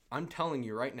 I'm telling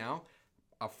you right now,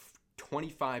 a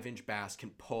 25-inch bass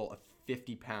can pull a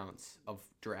 50 pounds of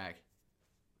drag.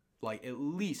 Like at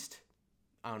least,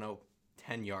 I don't know,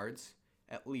 10 yards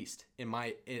at least.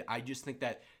 I just think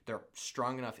that they're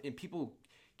strong enough. And people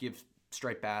give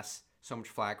striped bass so much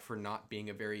flack for not being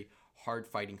a very hard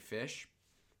fighting fish,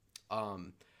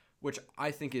 which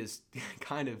I think is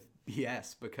kind of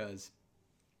BS, because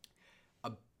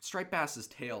a striped bass's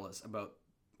tail is about,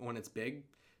 when it's big,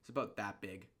 it's about that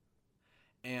big.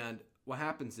 And what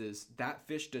happens is that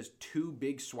fish does 2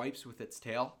 big swipes with its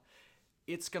tail.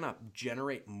 It's gonna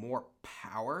generate more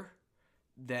power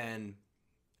than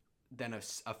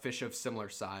a fish of similar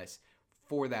size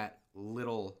for that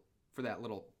little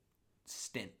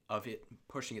stint of it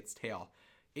pushing its tail.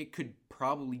 It could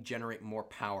probably generate more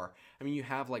power. I mean, you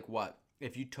have like what?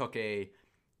 If you took like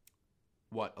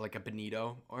a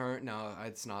bonito, or no,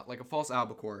 it's not, like a false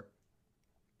albacore.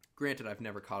 Granted, I've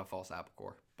never caught a false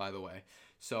albacore, by the way,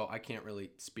 so I can't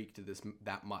really speak to this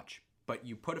that much. But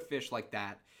you put a fish like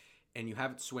that, and you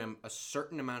have it swim a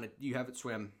certain amount of, you have it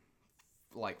swim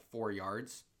like 4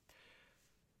 yards.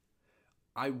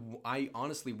 I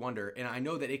honestly wonder, and I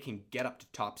know that it can get up to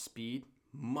top speed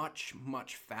much,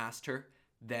 much faster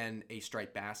than a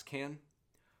striped bass can,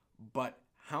 but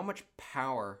how much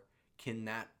power can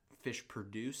that fish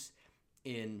produce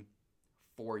in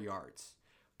 4 yards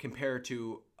compared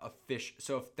to a fish?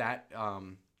 So if that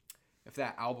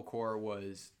albacore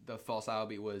was, the false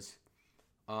albie was,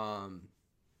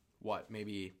 what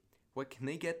can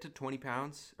they get to 20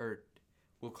 pounds? Or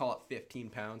we'll call it 15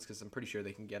 pounds, because I'm pretty sure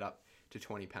they can get up to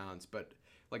 20 pounds. But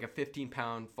like a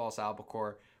 15-pound false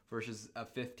albacore versus a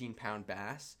 15-pound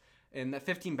bass. And that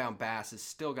 15-pound bass is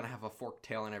still going to have a forked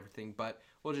tail and everything, but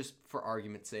we'll just, for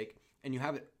argument's sake, and you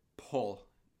have it pull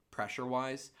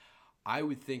pressure-wise, I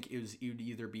would think it would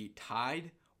either be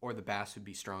tied or the bass would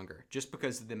be stronger, just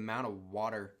because of the amount of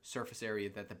water surface area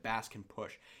that the bass can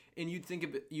push. And you'd think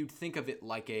of it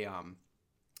like a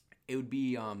it would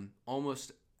be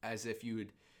almost as if you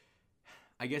would,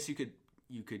 I guess you could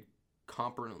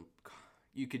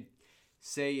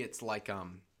say it's like a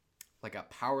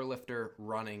power lifter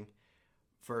running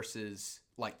versus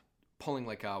like pulling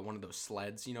like one of those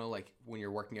sleds, like when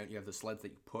you're working out, you have the sleds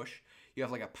that you push. You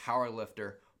have like a power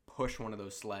lifter push one of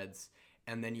those sleds,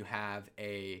 and then you have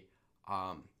a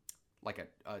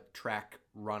track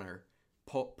runner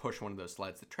push one of those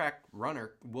sleds. The track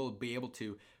runner will be able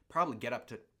to probably get up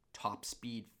to top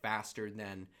speed faster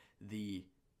than the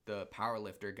power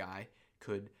lifter guy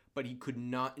could, but he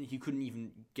couldn't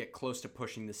even get close to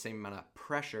pushing the same amount of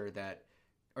pressure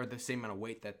or the same amount of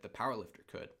weight that the power lifter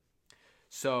could.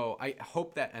 So I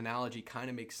hope that analogy kind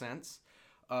of makes sense,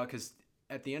 because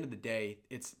at the end of the day,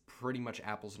 it's pretty much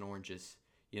apples and oranges,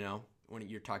 when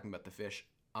you're talking about the fish.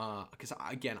 Because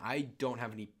again, I don't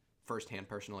have any firsthand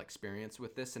personal experience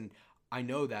with this, and I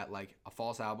know that like a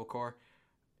false albacore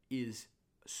is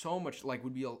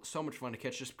would be so much fun to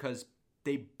catch, just because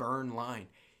they burn line.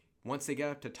 Once they get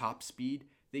up to top speed,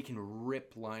 they can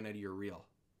rip line out of your reel.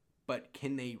 But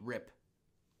can they rip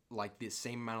like the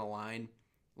same amount of line,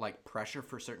 like pressure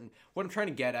for certain? What I'm trying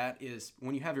to get at is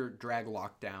when you have your drag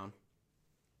locked down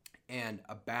and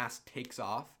a bass takes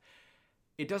off,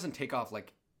 it doesn't take off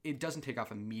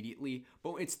immediately,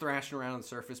 but it's thrashing around on the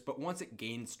surface. But once it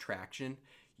gains traction,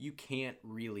 you can't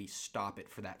really stop it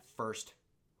for that first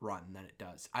run that it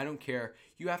does. I don't care.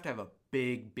 You have to have a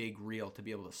big, big reel to be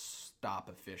able to stop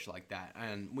a fish like that.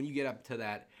 And when you get up to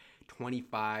that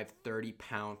 25, 30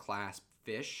 pound class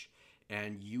fish,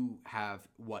 and you have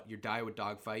your Daiwa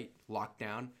dogfight locked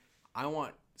down, I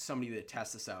want somebody to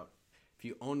test this out. If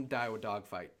you own a Daiwa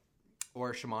dogfight,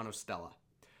 or a Shimano Stella,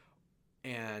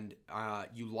 and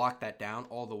you lock that down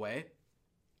all the way,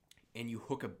 and you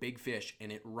hook a big fish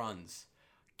and it runs.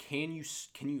 Can you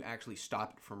actually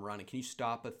stop it from running? Can you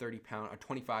stop a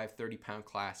 25, 30-pound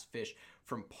class fish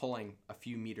from pulling a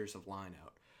few meters of line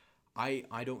out?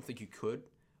 I don't think you could,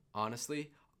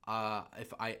 honestly.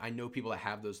 If I know people that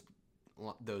have those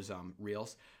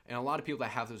reels, and a lot of people that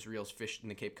have those reels fish in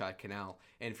the Cape Cod Canal.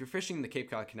 And if you're fishing in the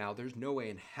Cape Cod Canal, there's no way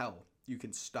in hell you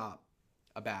can stop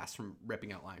a bass from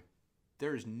ripping out line.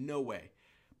 There is no way,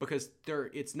 because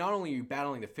it's not only you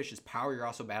battling the fish's power, you're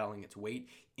also battling its weight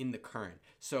in the current.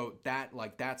 So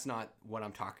that's not what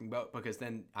I'm talking about, because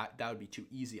then that would be too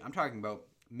easy. I'm talking about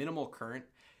minimal current,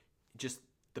 just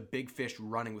the big fish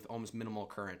running with almost minimal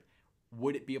current.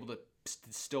 Would it be able to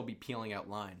still be peeling out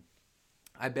line?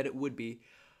 I bet it would be.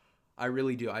 I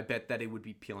really do. I bet that it would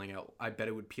be peeling out. I bet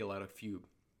it would peel out a few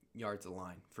yards of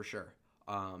line for sure.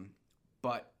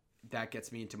 But that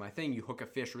gets me into my thing. You hook a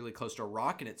fish really close to a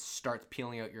rock and it starts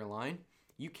peeling out your line.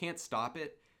 You can't stop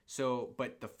it. So,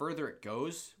 but the further it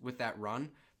goes with that run,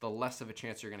 the less of a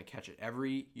chance you're going to catch it.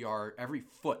 Every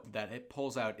foot that it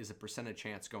pulls out is a percentage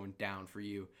chance going down for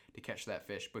you to catch that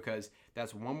fish, because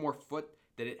that's one more foot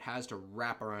that it has to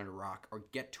wrap around a rock or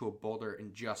get to a boulder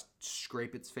and just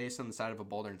scrape its face on the side of a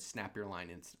boulder and snap your line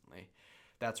instantly.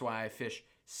 That's why I fish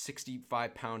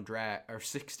 65-pound drag or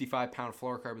 65-pound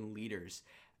fluorocarbon leaders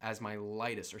as my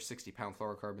lightest, or 60-pound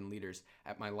fluorocarbon leaders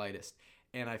at my lightest,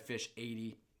 and I fish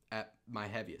 80 at my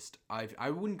heaviest.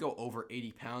 I wouldn't go over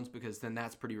 80 pounds, because then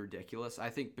that's pretty ridiculous. I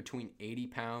think between 80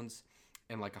 pounds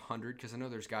and like 100, because I know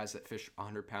there's guys that fish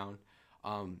 100-pound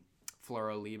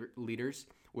fluoro leaders,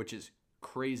 which is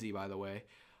crazy, by the way.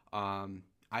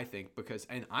 I think, because,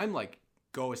 and I'm like,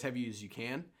 go as heavy as you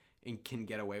can and can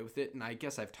get away with it. And I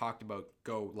guess I've talked about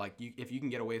if you can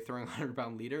get away with throwing a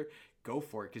 100-pound leader, go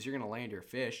for it, because you're going to land your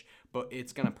fish, but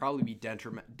it's going to probably be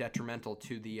detrimental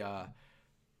to the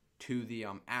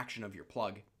action of your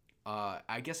plug.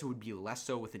 I guess it would be less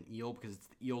so with an eel, because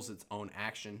the eel's its own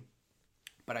action,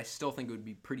 but I still think it would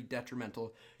be pretty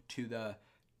detrimental to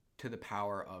the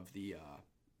power of the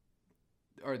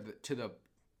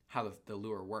how the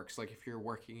lure works. Like if you're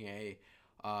working a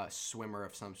swimmer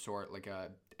of some sort,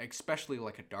 especially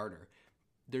like a darter,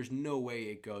 there's no way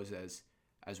it goes as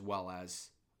well as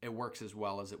it works as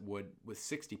well as it would with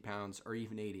 60 pounds or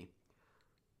even 80.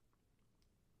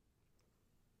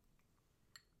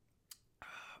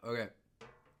 Okay.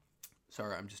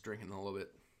 Sorry, I'm just drinking a little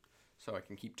bit so I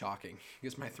can keep talking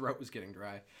because my throat was getting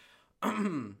dry.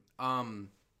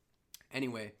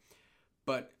 Anyway,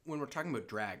 but when we're talking about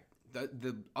drag,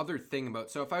 the other thing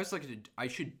about, so if I was I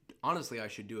should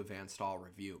do a Van Staal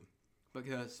review,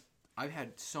 because I've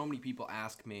had so many people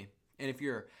ask me, and if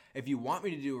you want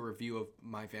me to do a review of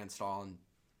my Van Staal and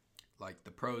like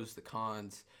the pros, the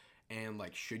cons, and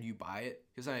like should you buy it,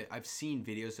 because I've seen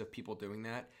videos of people doing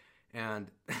that.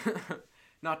 And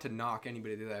not to knock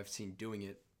anybody that I've seen doing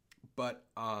it, but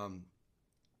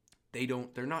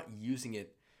they're not using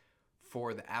it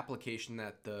for the application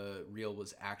that the reel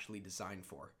was actually designed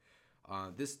for.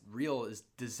 This reel is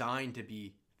designed to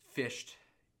be fished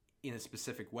in a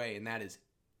specific way, and that is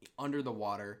under the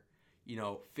water,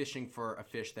 fishing for a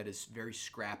fish that is very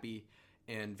scrappy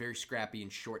in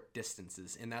short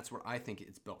distances. And that's what I think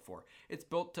it's built for. It's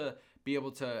built to be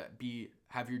able to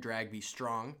have your drag be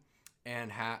strong,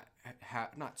 and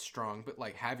not strong, but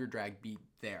like have your drag be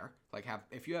there.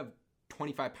 If you have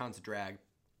 25 pounds of drag,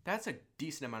 that's a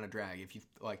decent amount of drag. If you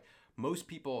most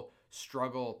people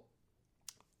struggle,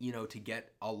 to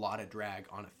get a lot of drag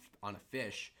on a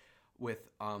fish with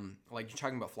you're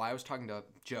talking about fly. I was talking to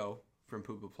Joe from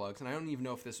Poo Poo Plugs, and I don't even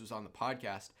know if this was on the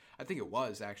podcast. I think it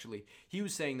was, actually. He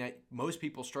was saying that most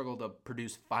people struggle to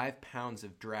produce 5 pounds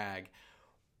of drag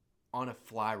on a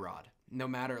fly rod, no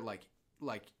matter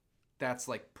that's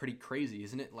pretty crazy,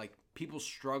 isn't it? People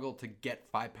struggle to get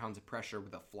 5 pounds of pressure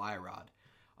with a fly rod,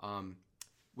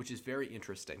 which is very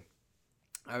interesting.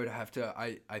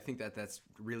 I think that's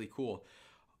really cool.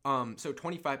 So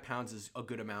 25 pounds is a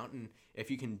good amount, and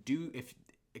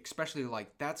especially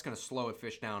that's going to slow a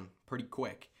fish down pretty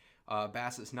quick.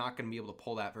 Bass is not going to be able to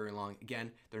pull that very long.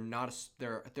 Again,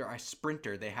 they're a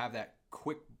sprinter. They have that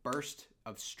quick burst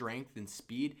of strength and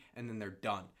speed, and then they're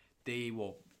done. They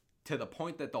will, to the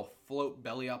point that they'll float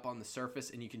belly up on the surface,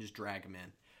 and you can just drag them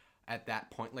in. At that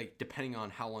point, depending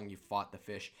on how long you fought the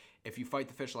fish. If you fight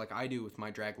the fish like I do with my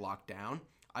drag locked down,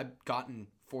 I've gotten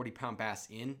 40-pound bass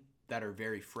in that are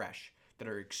very fresh, that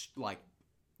are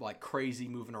crazy,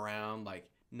 moving around like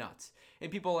nuts. And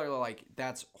people are like,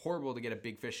 that's horrible to get a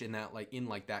big fish in that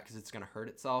like that, because it's going to hurt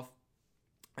itself.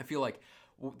 I feel like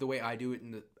the way I do it,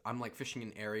 I'm like fishing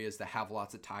in areas that have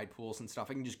lots of tide pools and stuff.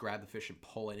 I can just grab the fish and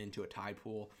pull it into a tide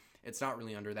pool. It's not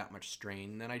really under that much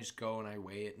strain. And then I just go and I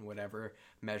weigh it and whatever,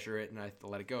 measure it, and I have to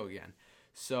let it go again.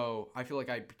 So I feel like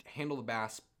I handle the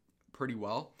bass pretty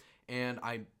well, and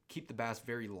I keep the bass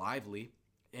very lively.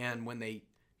 And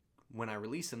when I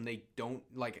release them, they don't,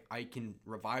 like, I can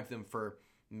revive them for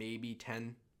maybe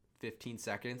 10, 15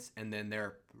 seconds, and then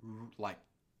they're like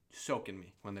soaking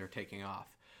me when they're taking off,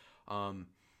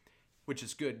 which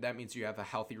is good. That means you have a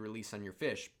healthy release on your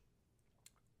fish.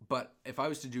 But if I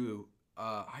was to do,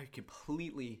 I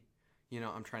completely,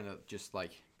 I'm trying to just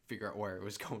like figure out where I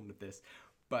was going with this,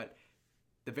 but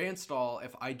the Van Staal,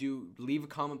 if I do, leave a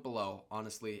comment below,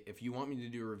 honestly, if you want me to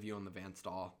do a review on the Van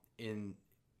Staal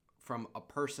from a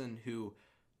person who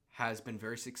has been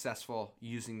very successful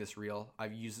using this reel.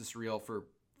 I've used this reel for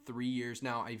 3 years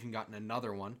now. I've even gotten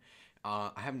another one.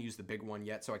 I haven't used the big one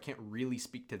yet, so I can't really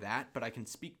speak to that, but I can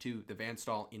speak to the Van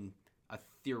Staal in a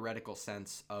theoretical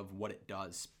sense of what it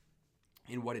does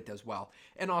and what it does well,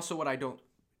 and also what I don't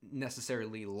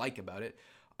necessarily like about it.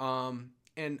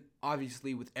 And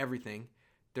obviously with everything,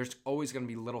 there's always going to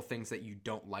be little things that you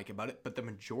don't like about it, but the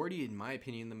majority, in my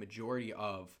opinion,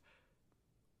 of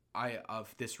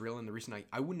this reel and the reason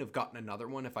I wouldn't have gotten another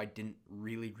one if I didn't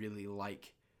really, really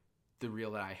like the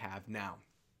reel that I have now.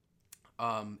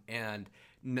 And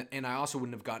I also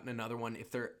wouldn't have gotten another one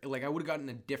if I would have gotten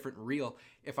a different reel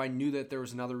if I knew that there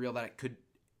was another reel that could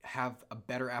have a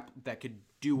better app that could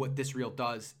do what this reel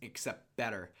does, except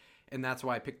better. And that's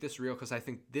why I picked this reel, because I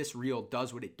think this reel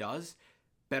does what it does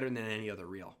better than any other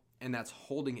reel. And that's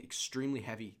holding extremely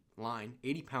heavy line.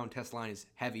 80-pound test line is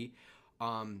heavy.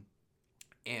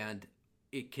 And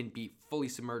it can be fully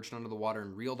submerged under the water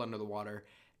and reeled under the water.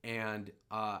 And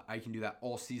I can do that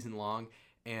all season long.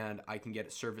 And I can get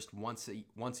it serviced once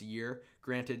a year.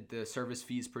 Granted, the service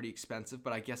fee is pretty expensive,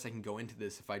 but I guess I can go into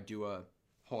this if I do a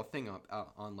whole thing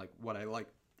on like what I like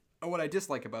or what I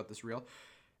dislike about this reel.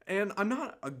 And I'm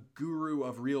not a guru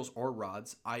of reels or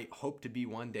rods. I hope to be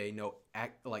one day, know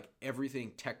like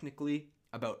everything technically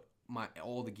about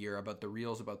all the gear, about the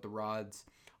reels, about the rods.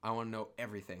 I want to know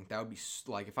everything. That would be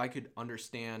like, if I could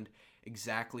understand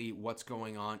exactly what's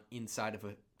going on inside of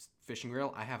a fishing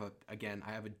reel. I have a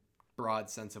broad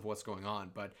sense of what's going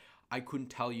on, but I couldn't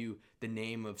tell you the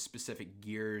name of specific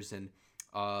gears and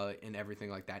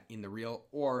everything like that in the reel,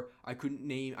 or I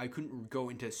couldn't go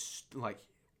into like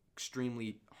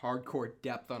extremely hardcore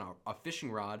depth on a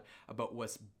fishing rod about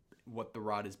what the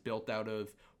rod is built out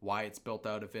of, why it's built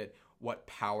out of it, what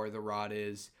power the rod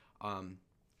is.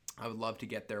 I would love to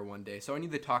get there one day. So I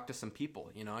need to talk to some people,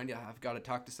 I've got to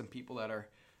talk to some people that are,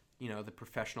 the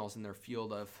professionals in their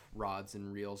field of rods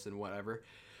and reels and whatever,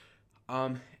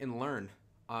 and learn.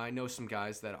 I know some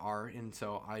guys that are, and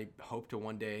so I hope to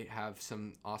one day have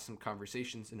some awesome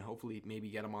conversations and hopefully maybe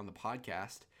get them on the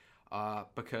podcast,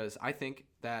 because I think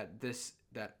that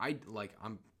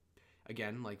I'm,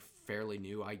 again, like fairly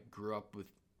new. I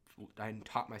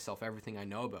taught myself everything I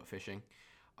know about fishing.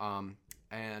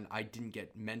 And I didn't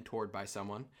get mentored by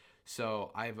someone.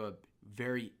 So I have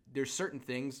there's certain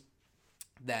things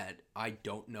that I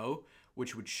don't know,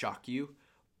 which would shock you,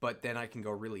 but then I can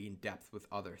go really in depth with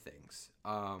other things.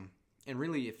 And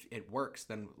really, if it works,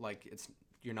 then like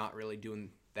you're not really doing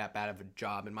that bad of a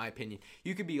job, in my opinion.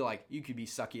 You could be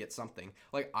sucky at something.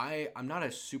 Like I'm not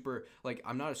a super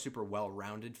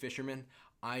well-rounded fisherman.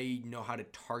 I know how to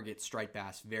target striped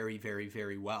bass very, very,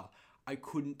 very well. I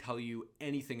couldn't tell you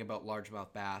anything about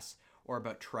largemouth bass or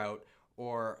about trout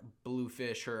or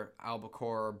bluefish or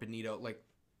albacore or bonito. Like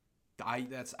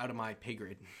that's out of my pay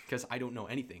grade because I don't know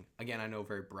anything. Again, I know a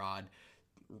very broad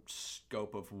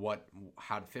scope of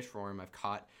how to fish for them. I've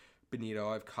caught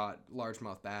bonito, I've caught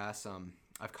largemouth bass,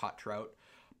 I've caught trout,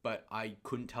 but I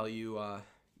couldn't tell you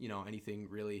anything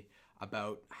really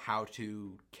about how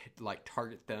to like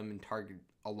target them and target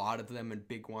a lot of them and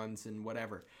big ones and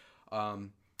whatever.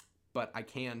 But I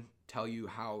can tell you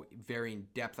how very in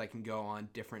depth I can go on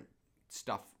different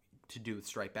stuff to do with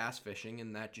striped bass fishing,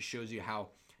 and that just shows you how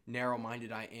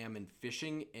narrow-minded I am in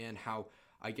fishing and how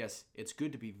I guess it's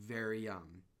good to be very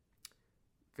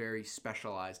very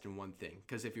specialized in one thing,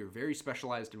 because if you're very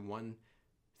specialized in one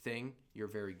thing, you're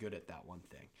very good at that one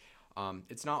thing.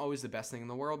 It's not always the best thing in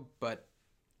the world, but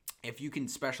if you can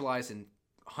specialize in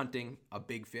hunting a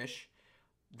big fish,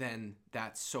 then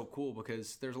that's so cool,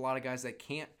 because there's a lot of guys that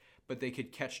can't, but they could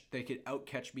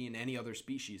out-catch me in any other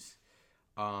species.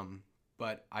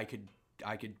 But I could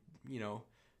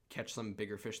catch some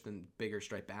bigger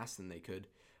striped bass than they could.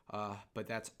 But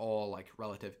that's all like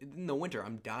relative. In the winter,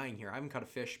 I'm dying here. I haven't caught a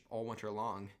fish all winter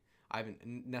long. I haven't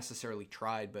necessarily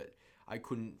tried, but I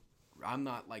couldn't I'm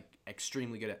not like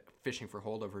extremely good at fishing for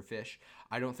holdover fish.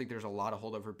 I don't think there's a lot of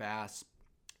holdover bass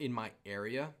in my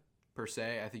area per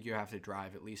se. I think you have to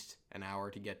drive at least an hour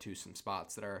to get to some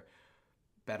spots that are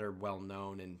better, well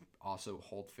known, and also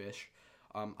hold fish.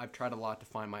 I've tried a lot to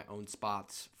find my own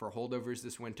spots for holdovers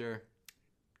this winter.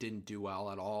 Didn't do well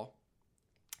at all,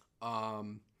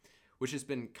 which has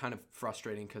been kind of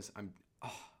frustrating because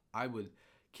I would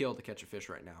kill to catch a fish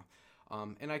right now.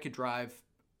 And I could drive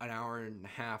an hour and a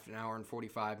half, an hour and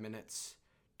 45 minutes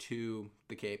to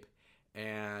the Cape,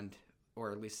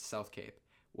 or at least the South Cape,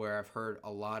 where I've heard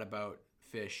a lot about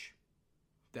fish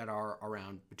that are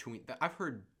around I've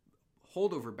heard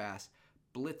holdover bass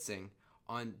blitzing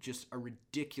on just a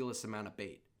ridiculous amount of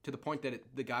bait, to the point that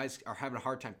the guys are having a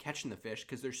hard time catching the fish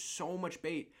because there's so much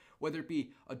bait, whether it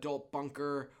be adult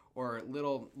bunker or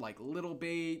little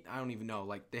bait. I don't even know.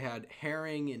 Like, they had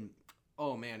herring, and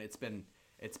oh man, it's been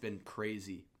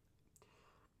crazy.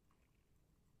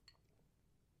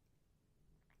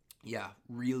 Yeah,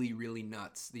 really, really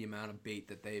nuts, the amount of bait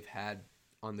that they've had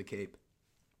on the Cape.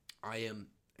 I am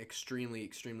extremely,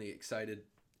 extremely excited.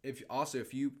 If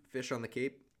you fish on the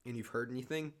Cape and you've heard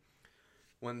anything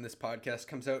when this podcast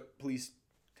comes out, please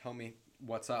tell me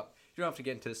what's up. You don't have to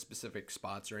get into specific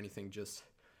spots or anything. Just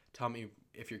tell me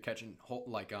if you're catching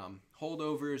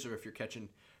holdovers, or if you're catching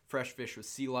fresh fish with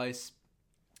sea lice,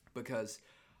 because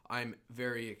I'm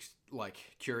very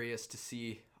curious to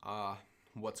see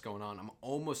what's going on. I'm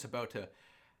almost about to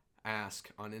ask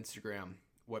on Instagram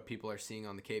what people are seeing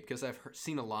on the Cape, because I've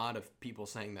seen a lot of people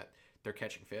saying that they're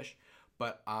catching fish,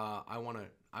 but I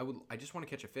just want to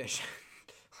catch a fish.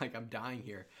 Like, I'm dying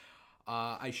here.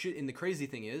 And the crazy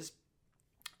thing is,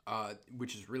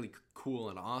 which is really cool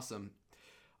and awesome,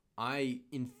 I,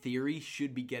 in theory,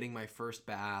 should be getting my first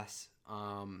bass.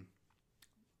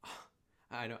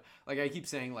 I know, like, I keep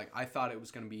saying, like, I thought it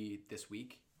was going to be this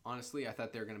week. Honestly, I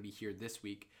thought they were going to be here this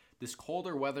week. This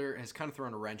colder weather has kind of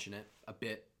thrown a wrench in it a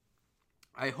bit.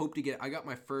 I got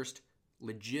my first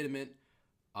legitimate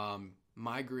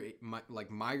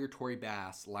migratory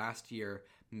bass last year,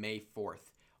 May 4th,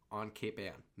 on Cape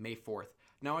Ann, May 4th.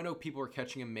 Now, I know people were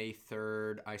catching them May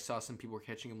 3rd. I saw some people were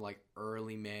catching them like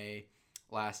early May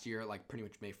last year, like pretty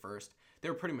much May 1st. They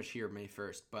were pretty much here May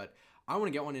 1st, but I want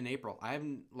to get one in April. I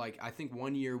think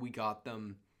one year we got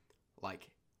them like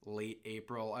late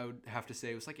April. I would have to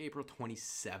say it was like April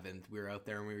 27th. We were out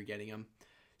there and we were getting them.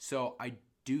 So I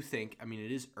do think, I mean,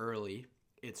 it is early.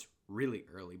 It's really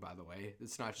early, by the way.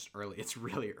 It's not just early, it's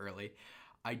really early.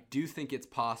 I do think it's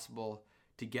possible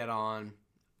to get on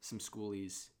some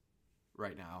schoolies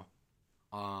right now.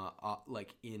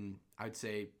 I'd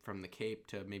say from the Cape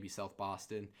to maybe South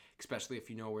Boston, especially if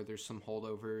you know where there's some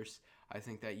holdovers. I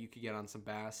think that you could get on some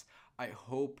bass. I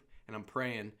hope and I'm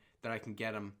praying that I can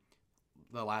get them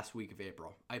the last week of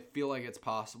April. I feel like it's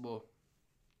possible.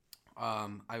 I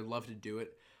would love to do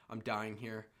it. I'm dying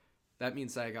here. That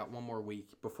means that I got one more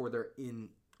week before they're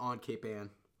on Cape Ann.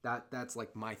 That's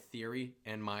like my theory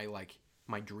and my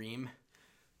dream.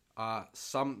 A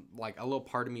little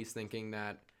part of me is thinking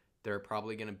that they're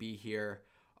probably going to be here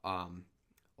around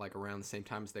the same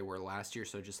time as they were last year,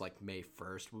 so just like May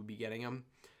 1st we'll be getting them.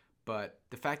 But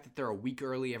the fact that they're a week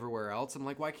early everywhere else, I'm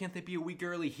like, why can't they be a week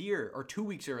early here, or 2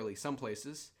 weeks early some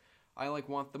places? I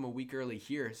want them a week early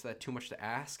here. Is that too much to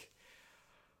ask?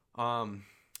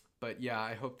 But yeah,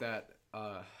 I hope that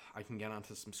I can get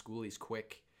onto some schoolies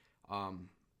quick, and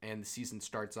the season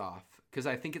starts off, because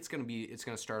I think it's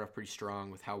gonna start off pretty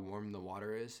strong with how warm the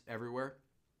water is everywhere.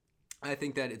 I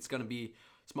think that it's gonna be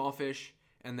small fish,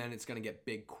 and then it's gonna get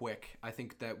big quick. I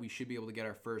think that we should be able to get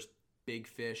our first big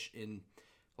fish and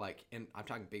I'm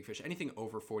talking big fish. Anything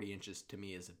over 40 inches to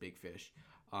me is a big fish.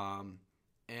 And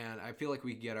I feel like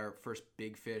we get our first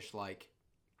big fish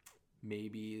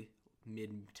maybe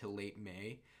mid to late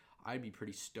May. I'd be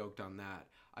pretty stoked on that.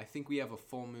 I think we have a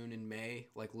full moon in May,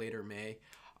 later May.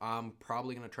 I'm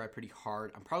probably going to try pretty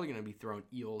hard. I'm probably going to be throwing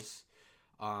eels.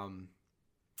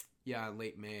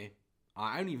 Late May.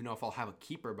 I don't even know if I'll have a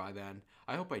keeper by then.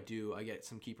 I hope I do. I get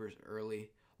some keepers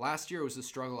early. Last year was a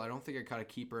struggle. I don't think I caught a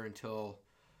keeper until,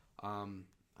 I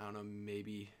don't know,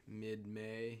 maybe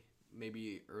mid-May,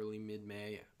 maybe early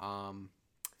mid-May,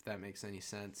 if that makes any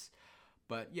sense.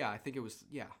 But yeah, I think it was,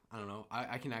 I don't know.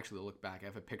 I can actually look back. I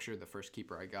have a picture of the first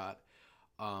keeper I got.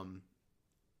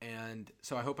 And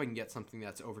so I hope I can get something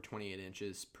that's over 28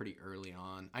 inches pretty early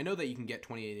on. I know that you can get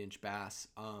 28-inch bass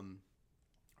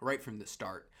right from the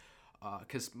start,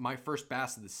 because my first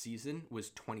bass of the season was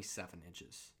 27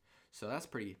 inches. So that was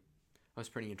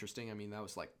pretty interesting. I mean, that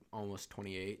was almost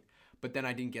 28. But then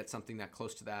I didn't get something that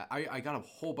close to that. I got a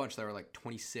whole bunch that were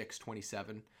 26,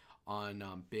 27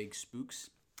 on big spooks.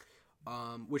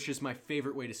 which is my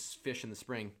favorite way to fish in the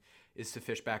spring, is to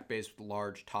fish back bays with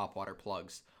large topwater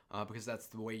plugs, because that's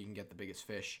the way you can get the biggest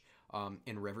fish.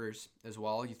 In rivers as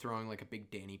well, you throw in like a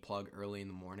big Danny plug early in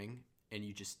the morning, and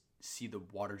you just see the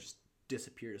water just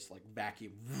disappear, just like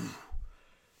vacuum.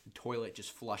 The toilet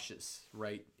just flushes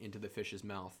right into the fish's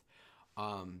mouth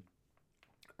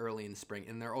early in the spring,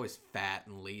 and they're always fat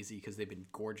and lazy because they've been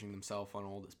gorging themselves on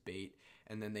all this bait,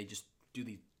 and then they just do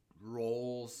these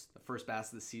rolls. The first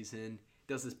bass of the season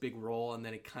does this big roll, and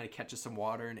then it kind of catches some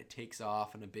water and it takes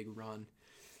off in a big run.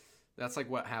 That's like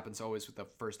what happens always with the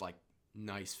first like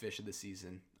nice fish of the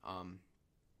season.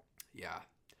 Yeah,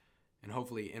 and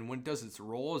hopefully, and when it does its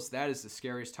rolls, that is the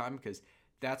scariest time, because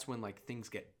that's when like things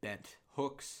get bent.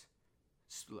 Hooks,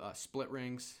 split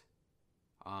rings,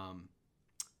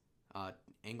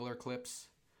 angler clips.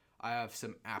 I have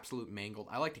some absolute mangled.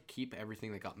 I like to keep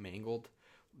everything that got mangled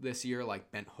this year,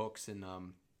 like bent hooks and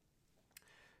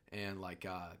like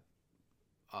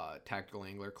tactical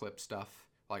angler clip stuff,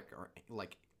 like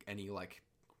any like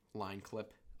line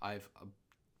clip. I've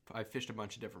fished a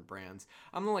bunch of different brands.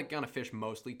 I'm like gonna fish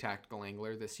mostly tactical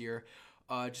angler this year,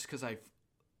 just because I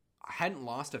hadn't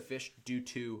lost a fish due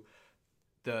to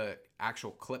the actual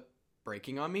clip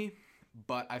breaking on me,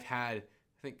 but I've had, I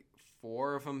think,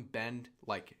 4 of them bend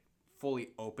like fully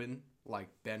open, like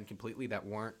bend completely, that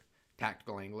weren't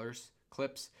tactical anglers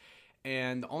clips.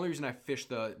 And the only reason I fish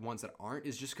the ones that aren't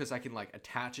is just because I can like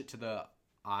attach it to the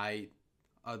eye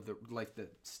of the, like the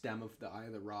stem of the eye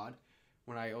of the rod.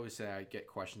 When I always say, I get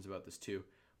questions about this too,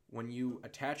 when you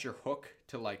attach your hook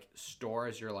to like store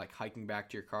as you're like hiking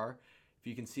back to your car, if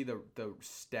you can see the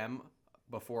stem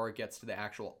before it gets to the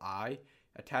actual eye,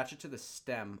 attach it to the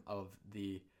stem of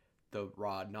the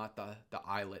rod, not the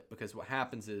eyelet, because what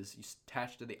happens is you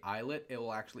attach to the eyelet, it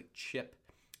will actually chip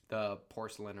the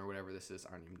porcelain or whatever this is.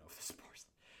 I don't even know if this is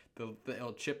porcelain.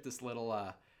 It'll chip this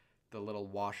little the little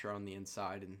washer on the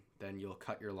inside, and then you'll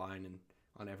cut your line and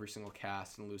on every single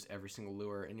cast and lose every single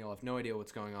lure, and you'll have no idea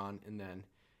what's going on, and then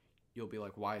you'll be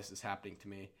like, why is this happening to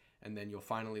me? And then you'll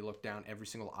finally look down every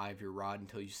single eye of your rod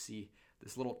until you see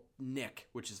this little nick,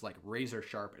 which is like razor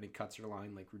sharp, and it cuts your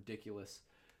line like ridiculously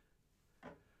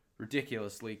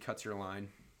cuts your line,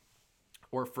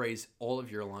 or frays all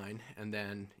of your line, and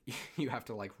then you have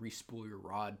to like re-spool your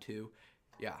rod too.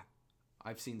 Yeah,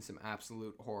 I've seen some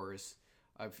absolute horrors.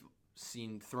 I've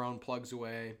seen thrown plugs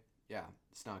away. Yeah,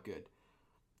 it's not good.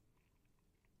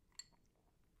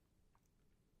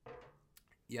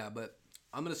 Yeah, but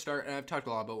I'm going to start, and I've talked a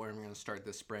lot about where I'm going to start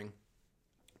this spring,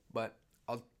 but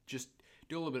I'll just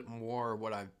do a little bit more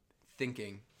what I'm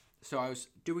thinking. So I was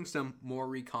doing some more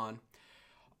recon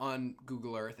on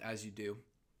Google Earth, as you do,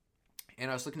 and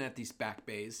I was looking at these back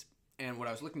bays, and what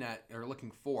I was looking at, or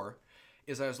looking for,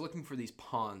 is I was looking for these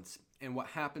ponds, and what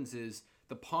happens is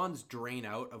the ponds drain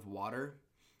out of water,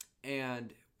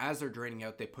 and as they're draining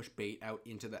out, they push bait out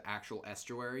into the actual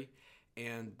estuary,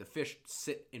 and the fish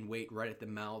sit and wait right at the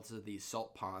mouths of these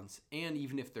salt ponds, and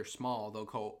even if they're small, they'll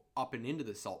go up and into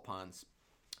the salt ponds.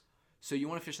 So you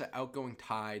want to fish the outgoing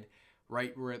tide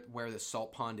right where the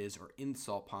salt pond is, or in the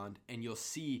salt pond, and you'll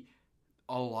see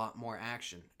a lot more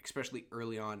action, especially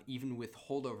early on, even with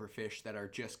holdover fish that are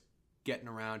just getting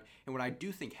around. And what I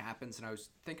do think happens, and I was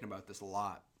thinking about this a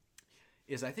lot,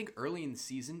 is I think early in the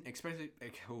season,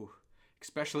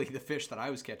 especially the fish that I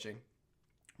was catching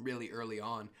really early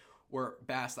on, were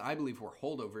bass that I believe were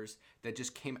holdovers that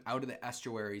just came out of the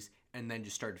estuaries and then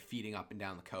just started feeding up and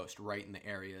down the coast right in the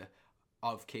area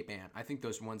of Cape Ann. I think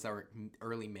those ones that were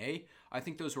early May, I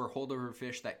think those were holdover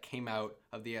fish that came out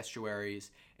of the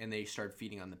estuaries and they started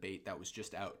feeding on the bait that was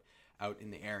just out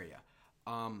in the area.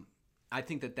 I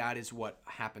think that is what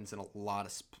happens in a lot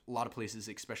of places,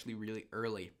 especially really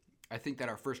early. I think that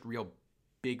our first real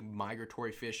big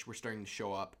migratory fish were starting to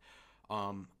show up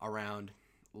around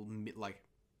like,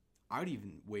 I would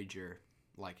even wager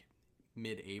like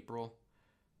mid-April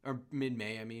or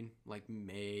mid-May. I mean, like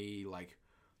May, like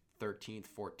 13th,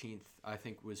 14th, I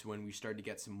think was when we started to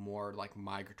get some more like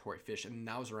migratory fish. And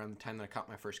that was around the time that I caught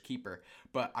my first keeper.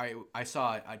 But I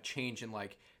saw a change in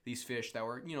like these fish that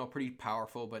were, pretty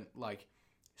powerful, but like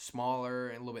smaller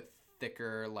and a little bit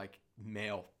thicker, like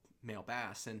male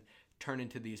bass, and turn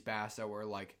into these bass that were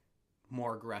like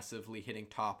more aggressively hitting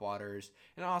top waters.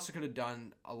 And it also could have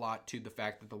done a lot to the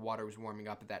fact that the water was warming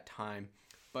up at that time.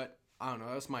 But I don't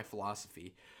know, that's my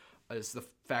philosophy, is the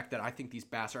fact that I think these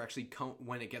bass are actually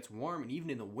when it gets warm, and even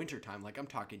in the wintertime, like I'm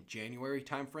talking January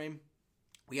time frame,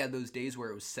 we had those days where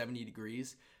it was 70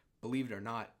 degrees, believe it or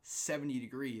not, 70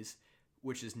 degrees,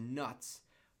 which is nuts.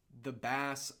 The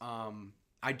bass,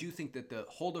 I do think that the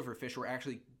holdover fish were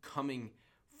actually coming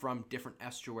from different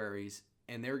estuaries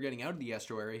and they were getting out of the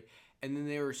estuary, and then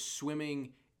they were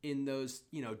swimming in those,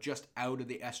 just out of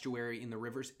the estuary in the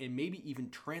rivers, and maybe even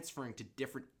transferring to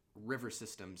different river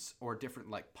systems or different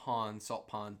like salt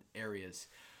pond areas.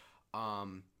 I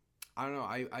don't know.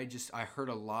 I heard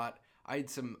a lot. I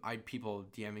had people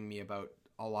DMing me about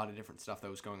a lot of different stuff that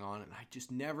was going on, and I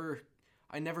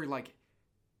never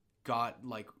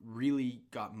like really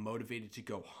got motivated to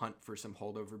go hunt for some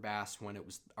holdover bass when it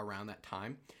was around that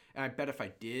time. And I bet if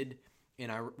I did,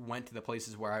 and I went to the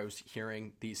places where I was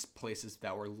hearing these places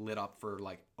that were lit up for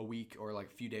like a week or like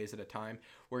a few days at a time,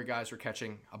 where guys were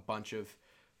catching a bunch of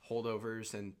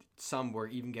holdovers, and some were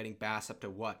even getting bass up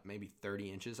to maybe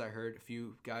 30 inches. I heard a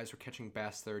few guys were catching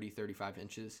bass 30, 35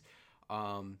 inches.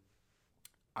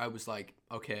 I was like,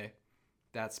 okay,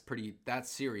 that's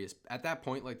serious. At that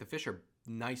point, like, the fish are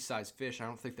nice sized fish. I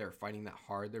don't think they're fighting that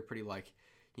hard. They're pretty like,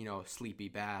 sleepy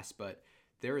bass, but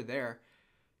they were there.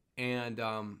 And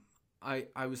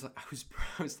I was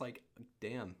like,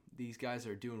 damn, these guys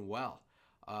are doing well.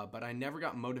 But I never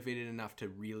got motivated enough to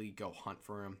really go hunt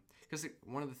for them. Because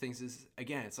one of the things is,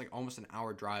 again, it's like almost an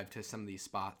hour drive to some of these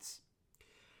spots.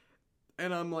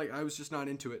 And I'm like, I was just not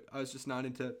into it. I was just not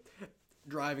into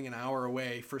driving an hour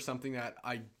away for something that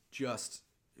it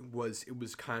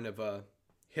was kind of a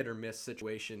hit or miss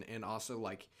situation, and also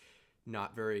like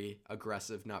not very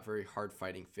aggressive, not very hard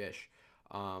fighting fish.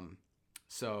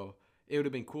 So it would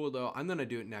have been cool though. I'm going to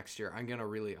do it next year. I'm going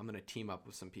to team up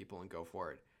with some people and go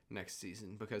for it next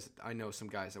season, because I know some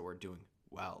guys that were doing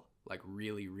well, like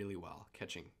really, really well,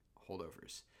 catching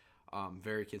holdovers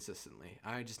very consistently.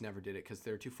 I just never did it because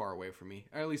they're too far away from me,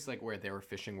 or at least like where they were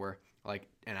fishing were like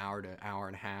an hour to hour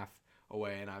and a half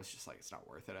away, and I was just like, it's not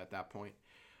worth it at that point.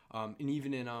 And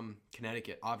even in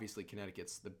Connecticut, obviously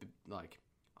Connecticut's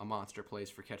a monster place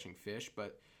for catching fish,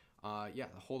 but the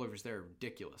holdovers there are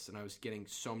ridiculous, and I was getting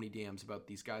so many DMs about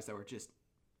these guys that were just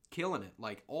killing it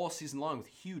like all season long with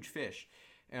huge fish,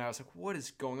 and I was like, what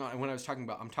is going on? And when I'm talking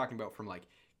about from like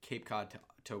Cape Cod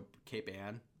to Cape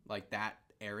Ann, like that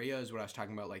area is what I was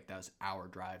talking about, like those hour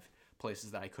drive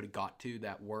places that I could have got to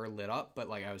that were lit up, but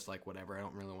like I was like, whatever, I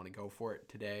don't really want to go for it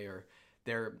today. Or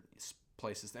they're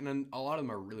places, and then a lot of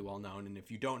them are really well known, and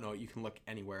if you don't know it, you can look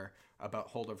anywhere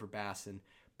about holdover bass and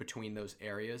between those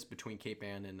areas, between Cape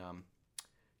Ann and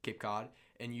Cape Cod,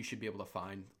 and you should be able to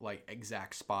find like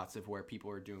exact spots of where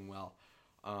people are doing well.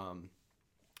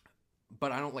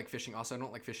 But I don't like fishing. Also, I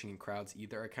don't like fishing in crowds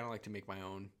either. I kind of like to make my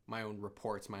own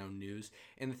reports, my own news.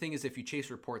 And the thing is, if you chase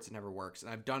reports, it never works.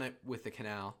 And I've done it with the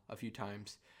canal a few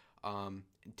times. The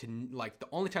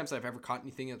only times I've ever caught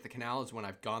anything at the canal is when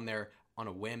I've gone there on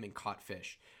a whim and caught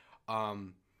fish.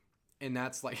 And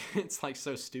that's like, it's like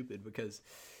so stupid because,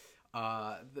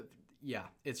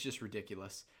 it's just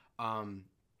ridiculous.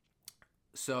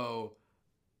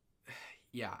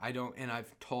 Yeah, I don't, and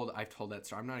I've told that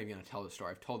story. I'm not even gonna tell the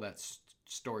story. I've told that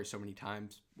story so many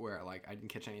times where like I didn't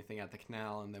catch anything at the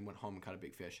canal and then went home and caught a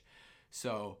big fish.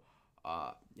 So,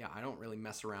 I don't really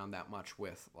mess around that much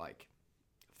with like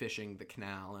fishing the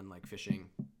canal and like fishing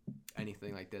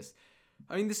anything like this.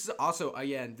 I mean, this is also,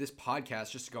 again, this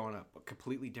podcast, just to go on a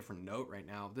completely different note right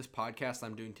now, this podcast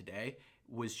I'm doing today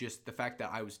was just the fact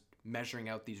that I was measuring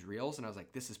out these reels, and I was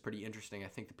like, this is pretty interesting. I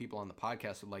think the people on the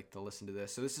podcast would like to listen to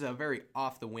this. So this is a very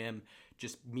off the whim,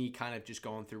 just me kind of just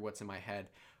going through what's in my head.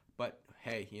 But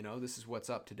hey, this is what's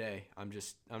up today. I'm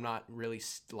not really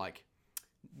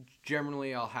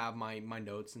generally I'll have my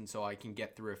notes, and so I can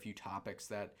get through a few topics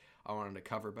that I wanted to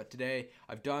cover. But today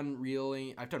I've done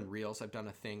reels. I've done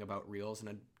a thing about reels, and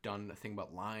I've done a thing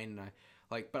about line, and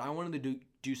but I wanted to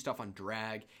do stuff on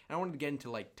drag, and I wanted to get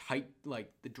into like tight,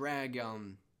 like the drag,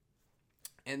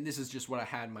 and this is just what I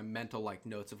had in my mental like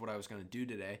notes of what I was going to do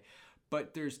today.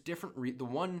 But there's different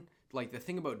the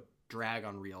thing about drag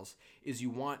on reels is you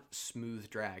want smooth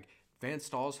drag. Van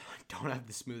Stalls don't have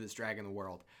the smoothest drag in the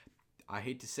world. I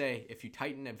hate to say, if you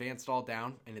tighten a Van Stall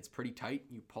down and it's pretty tight,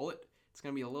 you pull it, it's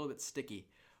going to be a little bit sticky.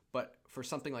 But for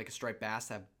something like a striped bass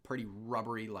that have pretty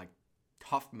rubbery, like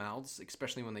tough mouths,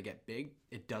 especially when they get big,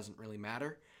 it doesn't really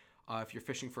matter. If you're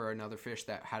fishing for another fish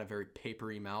that had a very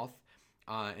papery mouth,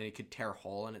 and it could tear a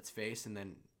hole in its face and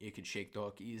then it could shake the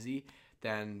hook easy,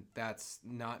 then that's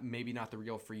maybe not the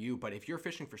reel for you. But if you're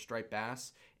fishing for striped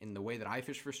bass in the way that I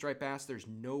fish for striped bass, there's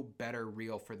no better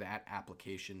reel for that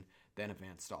application than a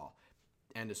Van Stall.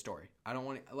 End of story. I don't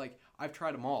want to, I've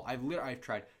tried them all. I've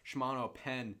tried Shimano,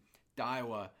 Penn,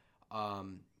 Daiwa,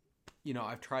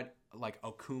 I've tried like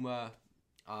Okuma,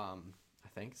 I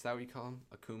think, is that what you call them?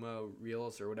 Okuma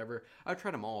reels or whatever. I've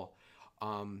tried them all.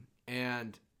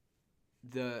 And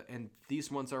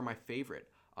these ones are my favorite,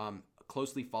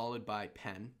 closely followed by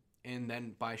Penn and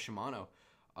then by Shimano.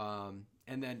 And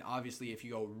And then obviously if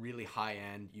you go really high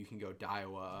end, you can go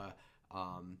Daiwa.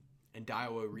 And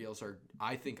Daiwa reels are,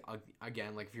 I think,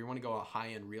 again, like if you want to go high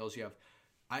end reels, you have,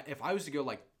 if I was to go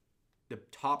like the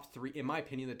top three, in my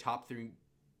opinion, the top three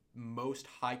most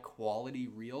high quality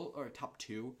reel, or top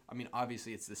two, I mean,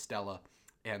 obviously it's the Stella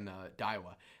and the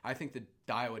Daiwa. I think the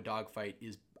Daiwa Dogfight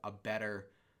is a better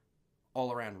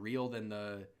all around reel than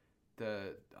the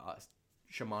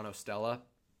Shimano Stella.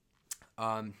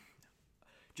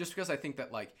 Just because I think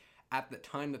that like at the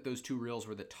time that those two reels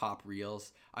were the top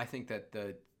reels, I think that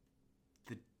the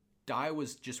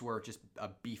Daiwas were just a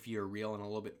beefier reel and a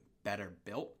little bit better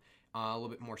built, a little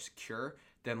bit more secure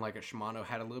than like a Shimano.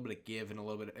 Had a little bit of give and a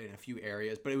little bit in a few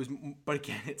areas, but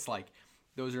again, it's like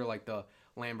those are like the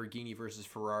Lamborghini versus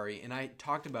Ferrari, and I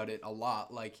talked about it a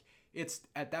lot. Like it's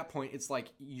at that point, it's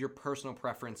like your personal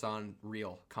preference on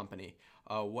reel company.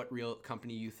 What reel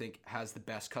company you think has the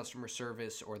best customer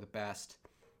service or the best,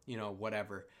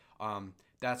 whatever.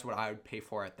 That's what I would pay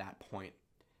for at that point.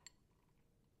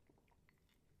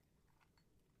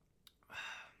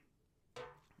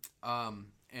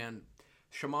 And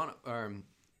Shimano,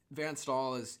 Van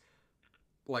Staal is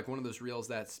like one of those reels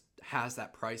that has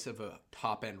that price of a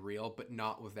top end reel, but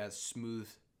not with as smooth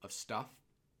of stuff.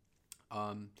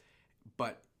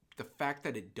 But the fact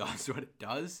that it does what it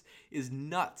does is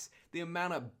nuts. The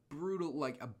amount of brutal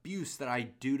like abuse that I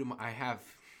have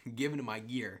given to my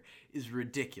gear is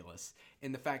ridiculous.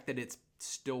 And the fact that it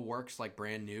still works like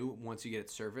brand new once you get it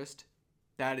serviced,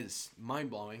 that is mind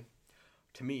blowing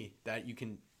to me that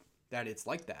it's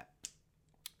like that.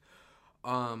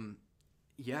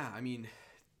 Yeah, I mean,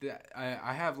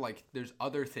 I have like, there's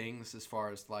other things as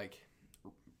far as like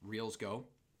reels go.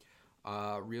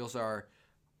 Reels are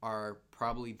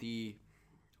probably the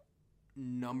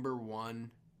number one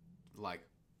like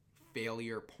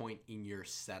failure point in your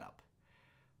setup,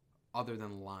 other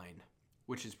than line,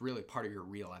 which is really part of your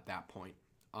reel at that point.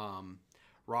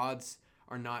 Rods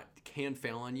can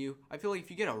fail on you. I feel like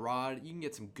if you get a rod, you can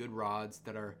get some good rods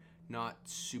that are not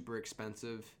super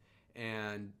expensive,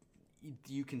 and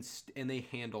you can and they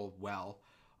handle well.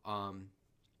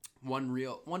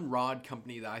 One rod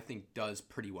company that I think does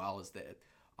pretty well is the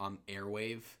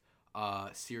Airwave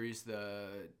series.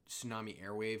 The Tsunami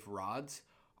Airwave rods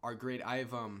are great. I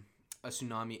have a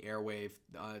Tsunami Airwave.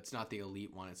 It's not the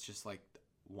elite one. It's just like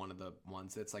one of the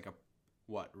ones that's like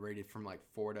rated from like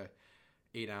 4 to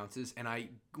 8 ounces. And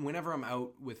whenever I'm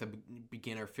out with a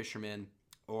beginner fisherman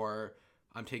or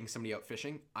I'm taking somebody out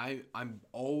fishing, I'm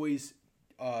always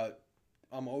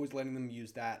letting them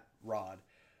use that rod,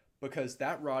 because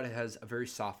that rod has a very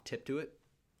soft tip to it,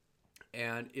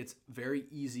 and it's very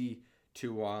easy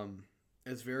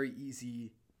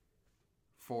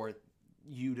for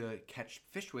you to catch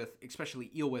fish with,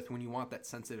 especially eel with, when you want that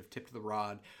sensitive tip to the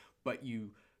rod, but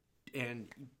you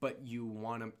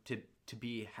want them to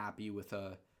be happy with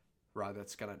a rod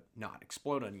that's gonna not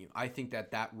explode on you. I think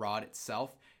that rod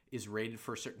itself is rated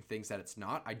for certain things that it's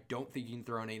not. I don't think you can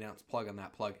throw an 8-ounce plug on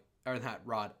that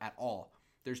rod at all.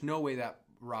 There's no way that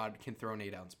rod can throw an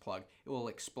 8-ounce plug. It will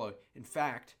explode. In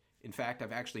fact,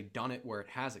 I've actually done it where it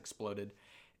has exploded,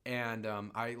 and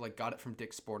I like got it from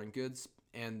Dick's Sporting Goods,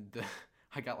 and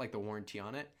I got like the warranty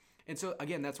on it. And so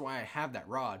again, that's why I have that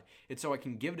rod. It's so I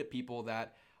can give it to people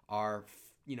that are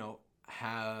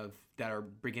that are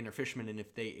beginner fishermen, and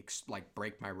if they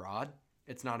break my rod,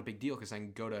 it's not a big deal, because I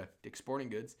can go to Dick's Sporting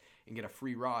Goods and get a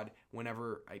free rod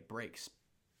whenever it breaks.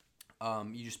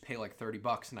 You just pay like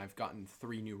 $30, and I've gotten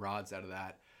 3 new rods out of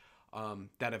that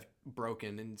have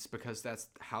broken, and it's because that's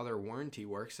how their warranty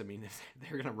works. I mean, if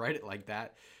they're gonna write it like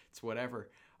that, it's whatever.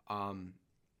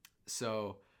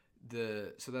 So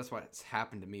that's what's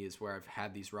happened to me, is where I've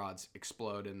had these rods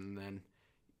explode, and then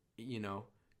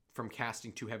from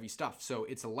casting too heavy stuff. So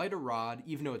it's a lighter rod,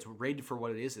 even though it's rated for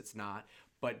what it is, it's not.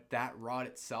 But that rod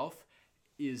itself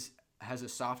has a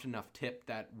soft enough tip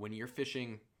that when you're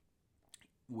fishing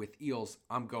with eels,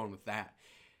 I'm going with that.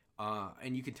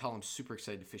 And you can tell I'm super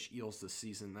excited to fish eels this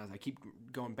season. As I keep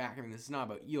going back, I mean, this is not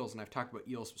about eels, and I've talked about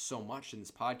eels so much in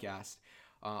this podcast.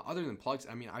 Other than plugs,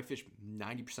 I mean, I fish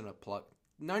 90% of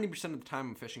the time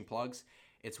I'm fishing plugs.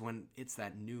 It's when it's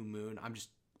that new moon. I'm just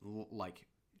like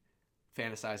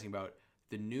fantasizing about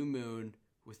the new moon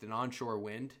with an onshore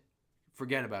wind.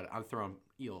 Forget about it. I'm throwing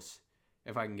eels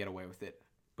if I can get away with it,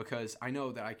 because I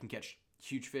know that I can catch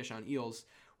huge fish on eels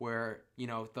where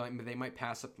they might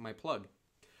pass up my plug.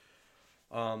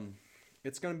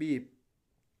 It's gonna be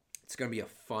a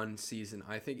fun season.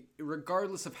 I think,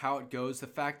 regardless of how it goes, the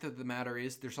fact of the matter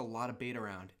is there's a lot of bait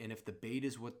around, and if the bait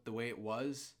is the way it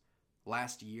was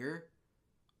last year,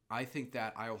 I think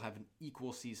that I will have an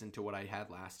equal season to what I had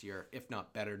last year, if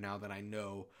not better, now that I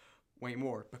know way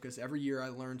more. Because every year I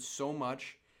learn so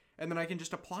much, and then I can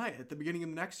just apply it at the beginning of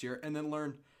the next year, and then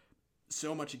learn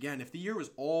so much again. If the year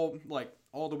was all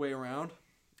the way around,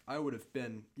 I would have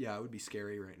been, it would be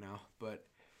scary right now. But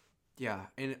yeah,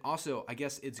 and also I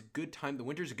guess it's a good time. The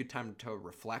winter's a good time to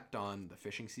reflect on the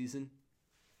fishing season,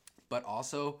 but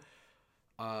also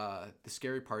the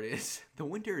scary part is the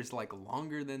winter is like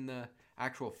longer than the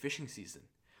actual fishing season.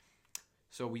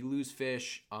 So we lose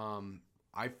fish.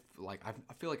 I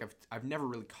feel like I've never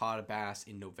really caught a bass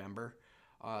in November.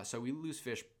 So we lose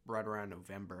fish right around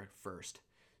November 1st.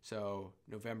 So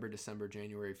November, December,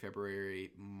 January,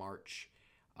 February, March,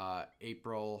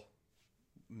 April.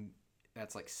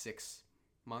 That's like 6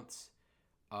 months.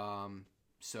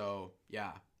 So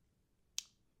yeah.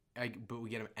 But we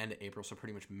get them end of April, so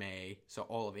pretty much May. So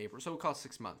all of April. So we'll call it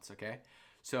 6 months, okay?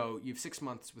 So you have 6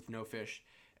 months with no fish,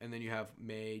 and then you have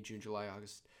May, June, July,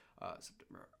 August,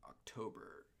 September,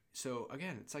 October. So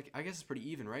again, it's like, I guess it's pretty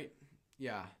even, right?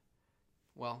 Yeah.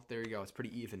 Well, there you go. It's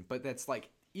pretty even. But that's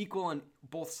like equal on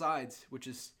both sides, which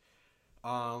is,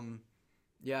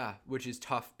 which is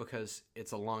tough because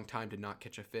it's a long time to not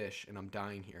catch a fish, and I'm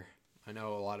dying here. I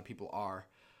know a lot of people are.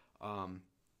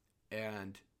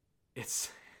 And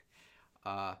it's,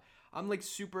 I'm like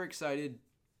super excited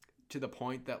to the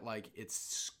point that like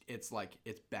it's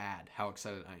bad how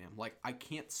excited I am. Like I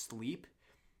can't sleep.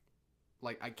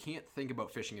 Like I can't think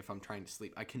about fishing if I'm trying to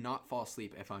sleep. I cannot fall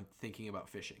asleep if I'm thinking about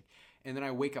fishing. And then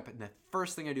I wake up and the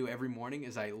first thing I do every morning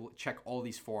is I check all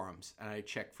these forums and I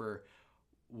check for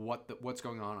what's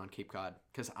going on Cape Cod,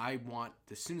 because I want,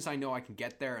 as soon as I know I can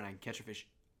get there and I can catch a fish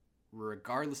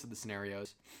regardless of the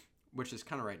scenarios, which is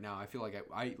kind of right now. I feel like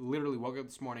I literally woke up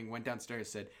this morning, went downstairs,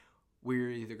 said, we're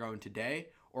either going today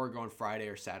or going Friday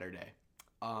or Saturday.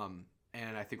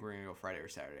 And I think we're going to go Friday or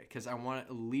Saturday because I want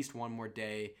at least one more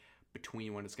day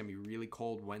between when it's going to be really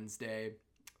cold Wednesday.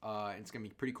 And it's going to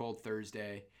be pretty cold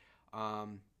Thursday.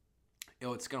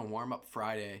 It's going to warm up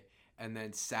Friday. And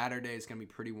then Saturday is going to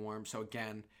be pretty warm. So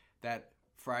again, that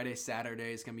Friday,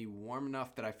 Saturday is going to be warm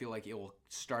enough that I feel like it will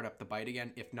start up the bite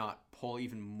again, if not pull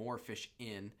even more fish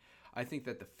in. I think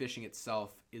that the fishing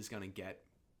itself is going to get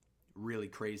really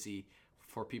crazy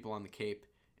for people on the Cape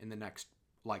in the next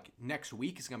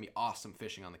week is going to be awesome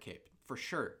fishing on the Cape. For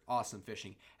sure, awesome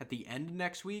fishing. At the end of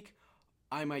next week,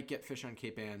 I might get fish on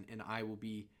Cape Ann, and I will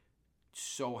be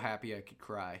so happy I could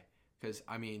cry. Because,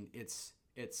 I mean, it's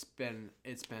been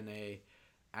a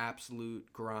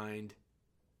absolute grind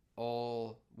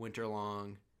all winter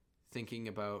long, thinking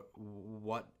about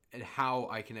what and how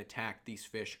I can attack these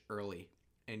fish early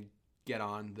and get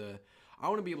on I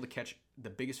want to be able to catch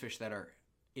the biggest fish that are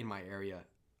in my area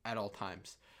at all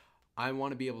times. I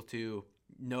want to be able to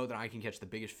know that I can catch the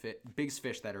biggest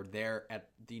fish that are there at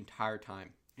the entire time.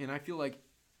 And I feel like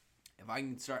if I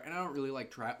can start, and I don't really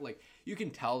like you can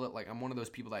tell that like I'm one of those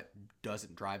people that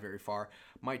doesn't drive very far.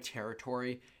 My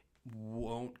territory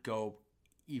won't go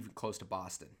even close to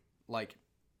Boston. Like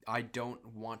I don't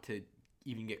want to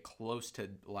even get close to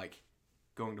like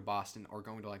going to Boston or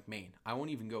going to like Maine. I won't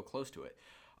even go close to it.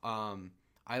 I'm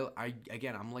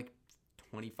like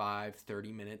 25,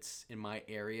 30 minutes in my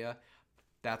area.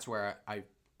 That's where I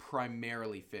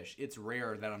primarily fish. It's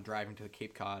rare that I'm driving to the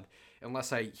Cape Cod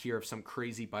unless I hear of some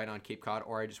crazy bite on Cape Cod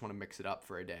or I just want to mix it up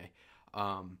for a day.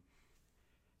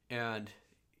 And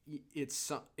it's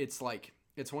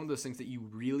one of those things that you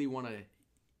really want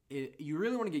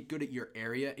to get good at your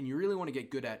area, and you really want to get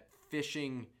good at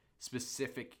fishing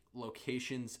specific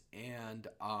locations and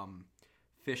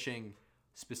fishing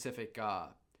specific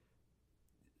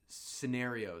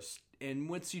scenarios.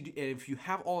 And if you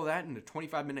have all of that in a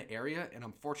 25-minute area, and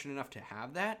I'm fortunate enough to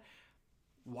have that,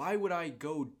 why would I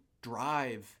go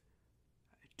drive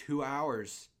 2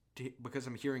 hours because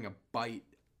I'm hearing a bite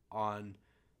on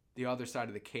the other side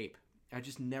of the Cape? I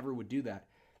just never would do that.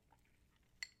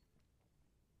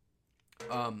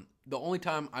 The only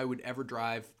time I would ever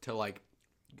drive to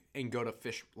and go to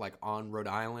fish on Rhode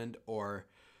Island or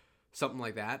something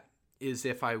like that is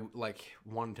if I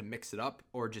wanted to mix it up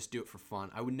or just do it for fun.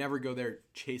 I would never go there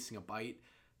chasing a bite.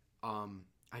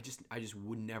 I just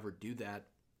would never do that.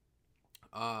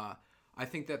 I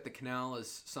think that the canal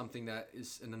is something that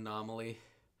is an anomaly,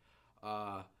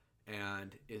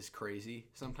 and is crazy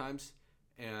sometimes,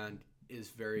 and is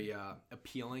very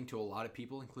appealing to a lot of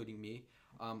people, including me.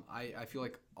 I feel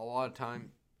like a lot of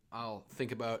time I'll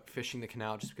think about fishing the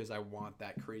canal just because I want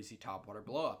that crazy topwater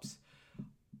blowups.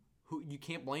 You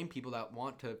can't blame people that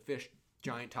want to fish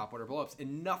giant topwater blowups,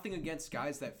 and nothing against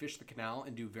guys that fish the canal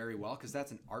and do very well, because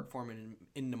that's an art form in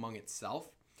and among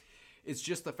itself. It's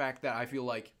just the fact that I feel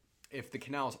like if the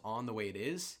canal is on the way it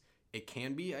is, it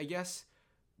can be, I guess,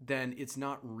 then it's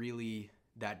not really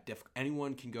that difficult.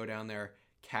 Anyone can go down there,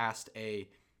 cast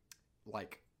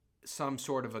some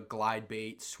sort of a glide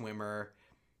bait swimmer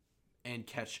and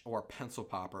catch, or pencil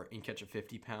popper and catch a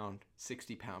 50-pound,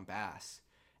 60-pound bass.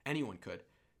 Anyone could.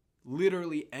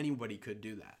 Literally anybody could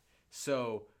do that.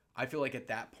 So I feel like at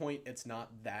that point, it's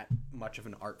not that much of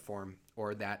an art form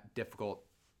or that difficult.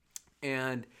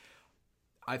 And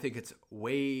I think it's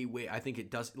I think it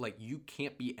does, you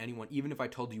can't be anyone. Even if I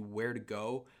told you where to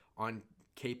go on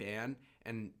Cape Ann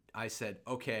and I said,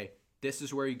 okay, this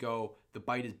is where you go. The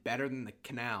bite is better than the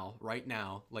canal right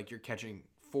now. Like, you're catching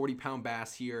 40-pound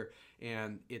bass here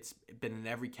and it's been in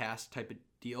every cast type of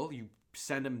deal. You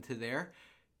send them to there.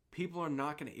 People are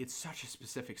not going to, it's such a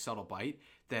specific, subtle bite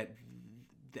that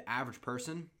the average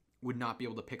person would not be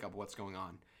able to pick up what's going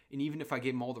on. And even if I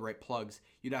gave them all the right plugs,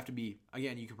 you'd have to be,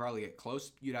 again, you could probably get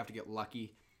close. You'd have to get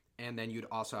lucky. And then you'd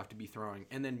also have to be throwing.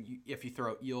 And then if you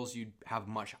throw eels, you'd have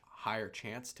much higher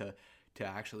chance to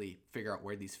actually figure out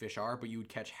where these fish are. But you would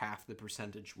catch half the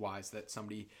percentage-wise that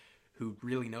somebody who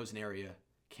really knows an area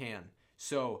can.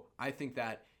 So I think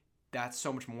that that's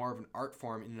so much more of an art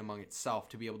form in and among itself,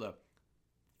 to be able to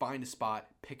find a spot,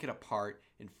 pick it apart,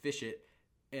 and fish it.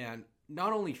 And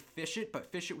not only fish it,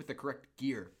 but fish it with the correct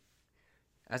gear.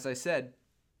 As I said,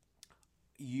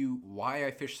 why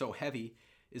I fish so heavy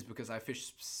is because I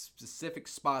fish specific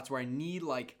spots where I need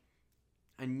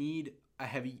a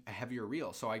heavier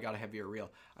reel, so I got a heavier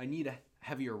reel. I need a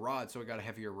heavier rod, so I got a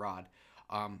heavier rod.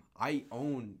 I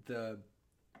own the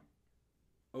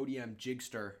ODM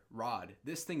Jigster rod.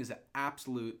 This thing is an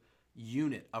absolute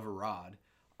unit of a rod.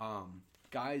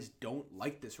 Guys don't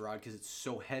like this rod because it's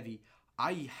so heavy.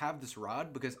 I have this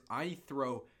rod because I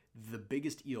throw the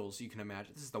biggest eels you can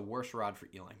imagine. This is the worst rod for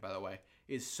eeling, by the way.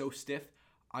 It is so stiff.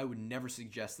 I would never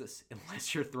suggest this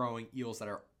unless you're throwing eels that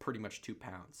are pretty much 2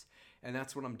 pounds. And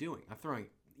that's what I'm doing. I'm throwing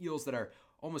eels that are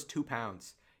almost 2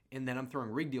 pounds. And then I'm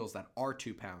throwing rigged eels that are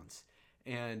 2 pounds.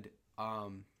 And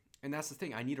that's the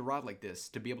thing. I need a rod like this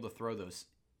to be able to throw those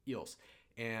eels.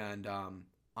 And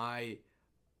I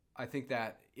think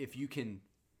that if you can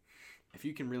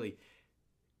really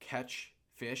catch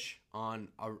fish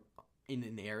in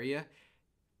an area,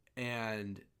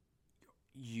 and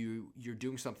you're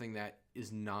doing something that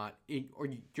is not, or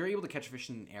you're able to catch fish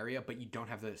in an area, but you don't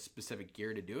have the specific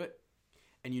gear to do it,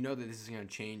 and you know that this is going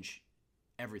to change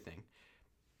everything,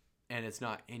 and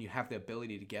you have the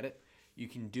ability to get it, you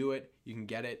can do it, you can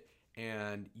get it,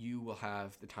 and you will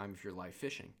have the time of your life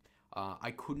fishing.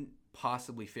 I couldn't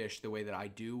possibly fish the way that I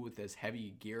do with as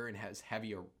heavy gear and as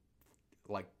heavy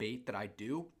bait that I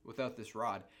do without this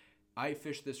rod. I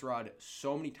fished this rod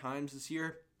so many times this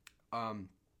year, and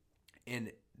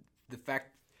the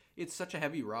fact it's such a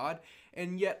heavy rod,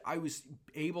 and yet I was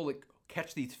able to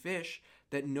catch these fish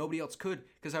that nobody else could,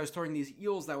 because I was throwing these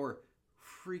eels that were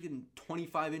freaking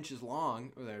 25 inches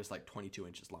long. Or there's 22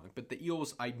 inches long, but the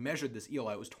eels, I measured this eel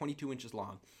out, it was 22 inches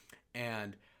long,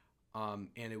 and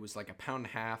it was like 1.5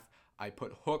 pounds. I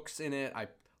put hooks in it. I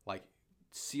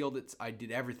sealed it. I did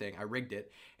everything. I rigged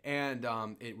it, and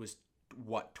it was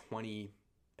 20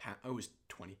 pounds.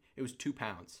 It was 2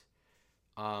 pounds.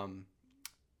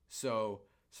 So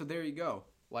there you go.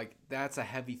 That's a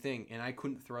heavy thing, and I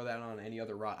couldn't throw that on any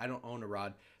other rod. I don't own a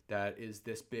rod that is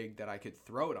this big that I could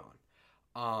throw it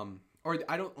on. Or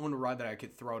I don't own a rod that I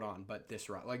could throw it on, but this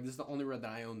rod, this is the only rod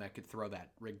that I own that could throw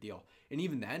that rigged deal. And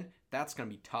even then, that's going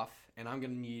to be tough, and I'm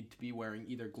going to need to be wearing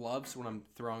either gloves when I'm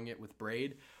throwing it with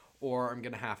braid, or I'm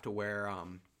going to have to wear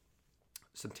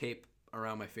some tape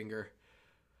around my finger.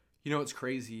 You know, it's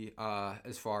crazy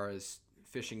as far as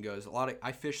fishing goes.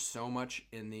 I fish so much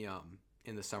in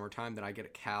the summertime that I get a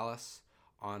callus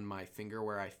on my finger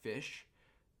where I fish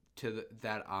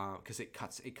because it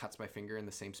cuts my finger in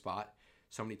the same spot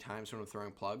so many times when I'm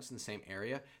throwing plugs in the same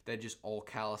area that it just all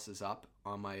calluses up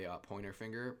on my pointer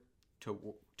finger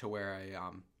to where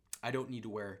I don't need to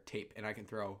wear tape, and I can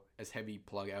throw as heavy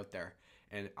plug out there,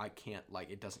 and I can't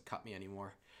it doesn't cut me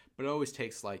anymore. But it always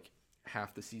takes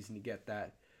half the season to get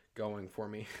that going for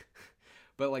me.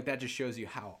 But that just shows you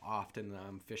how often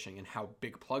I'm fishing and how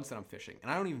big plugs that I'm fishing.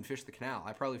 And I don't even fish the canal.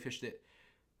 I probably fished it,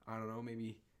 I don't know,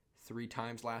 maybe 3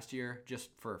 times last year just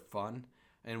for fun,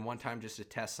 and 1 time just to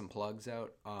test some plugs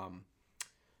out.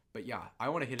 But yeah, I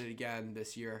want to hit it again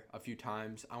this year a few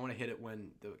times. I want to hit it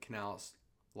when the canal's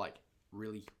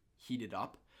really heated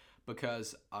up,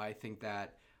 because I think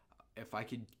that if I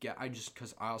could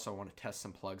because I also want to test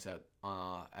some plugs out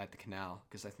at the canal,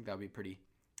 because I think that would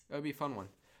be a fun one.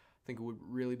 I think it would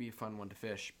really be a fun one to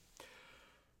fish.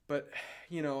 But,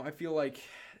 I feel like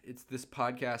this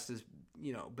podcast has,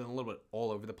 been a little bit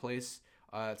all over the place.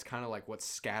 It's kind of like what's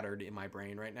scattered in my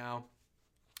brain right now.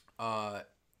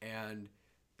 And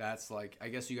that's like, I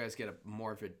guess you guys get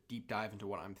more of a deep dive into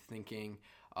what I'm thinking,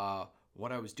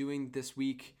 what I was doing this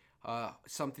week,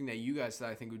 something that you guys that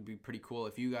I think would be pretty cool.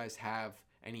 If you guys have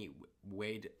any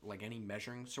like any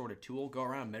measuring sort of tool, go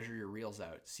around, measure your reels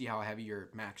out, see how heavy your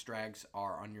max drags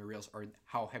are on your reels or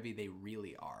how heavy they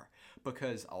really are.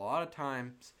 Because a lot of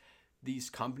times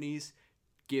these companies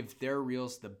give their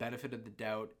reels the benefit of the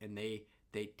doubt, and they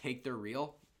take their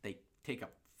reel, they take a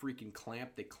freaking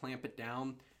clamp, they clamp it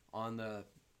down on the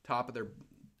top of their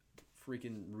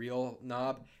freaking reel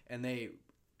knob, and they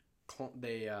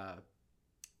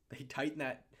tighten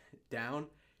that down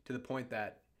to the point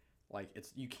that like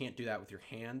you can't do that with your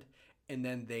hand. And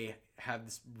then they have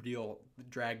this reel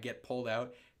drag get pulled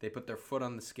out. They put their foot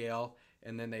on the scale,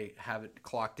 and then they have it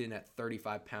clocked in at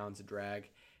 35 pounds of drag,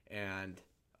 and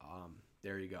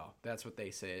there you go. That's what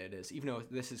they say it is. Even though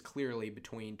this is clearly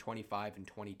between 25 and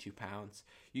 22 pounds.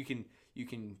 You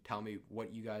can tell me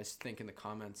what you guys think in the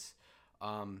comments.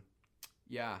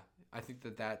 Yeah, I think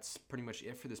that's pretty much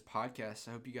it for this podcast.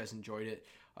 I hope you guys enjoyed it.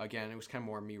 Again, it was kind of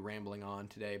more me rambling on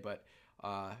today, but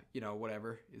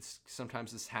whatever.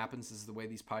 Sometimes this happens. This is the way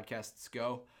these podcasts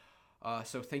go.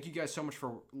 So thank you guys so much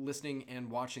for listening and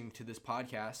watching to this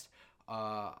podcast.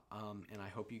 And I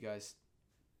hope you guys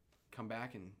come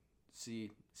back and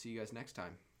see you guys next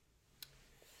time.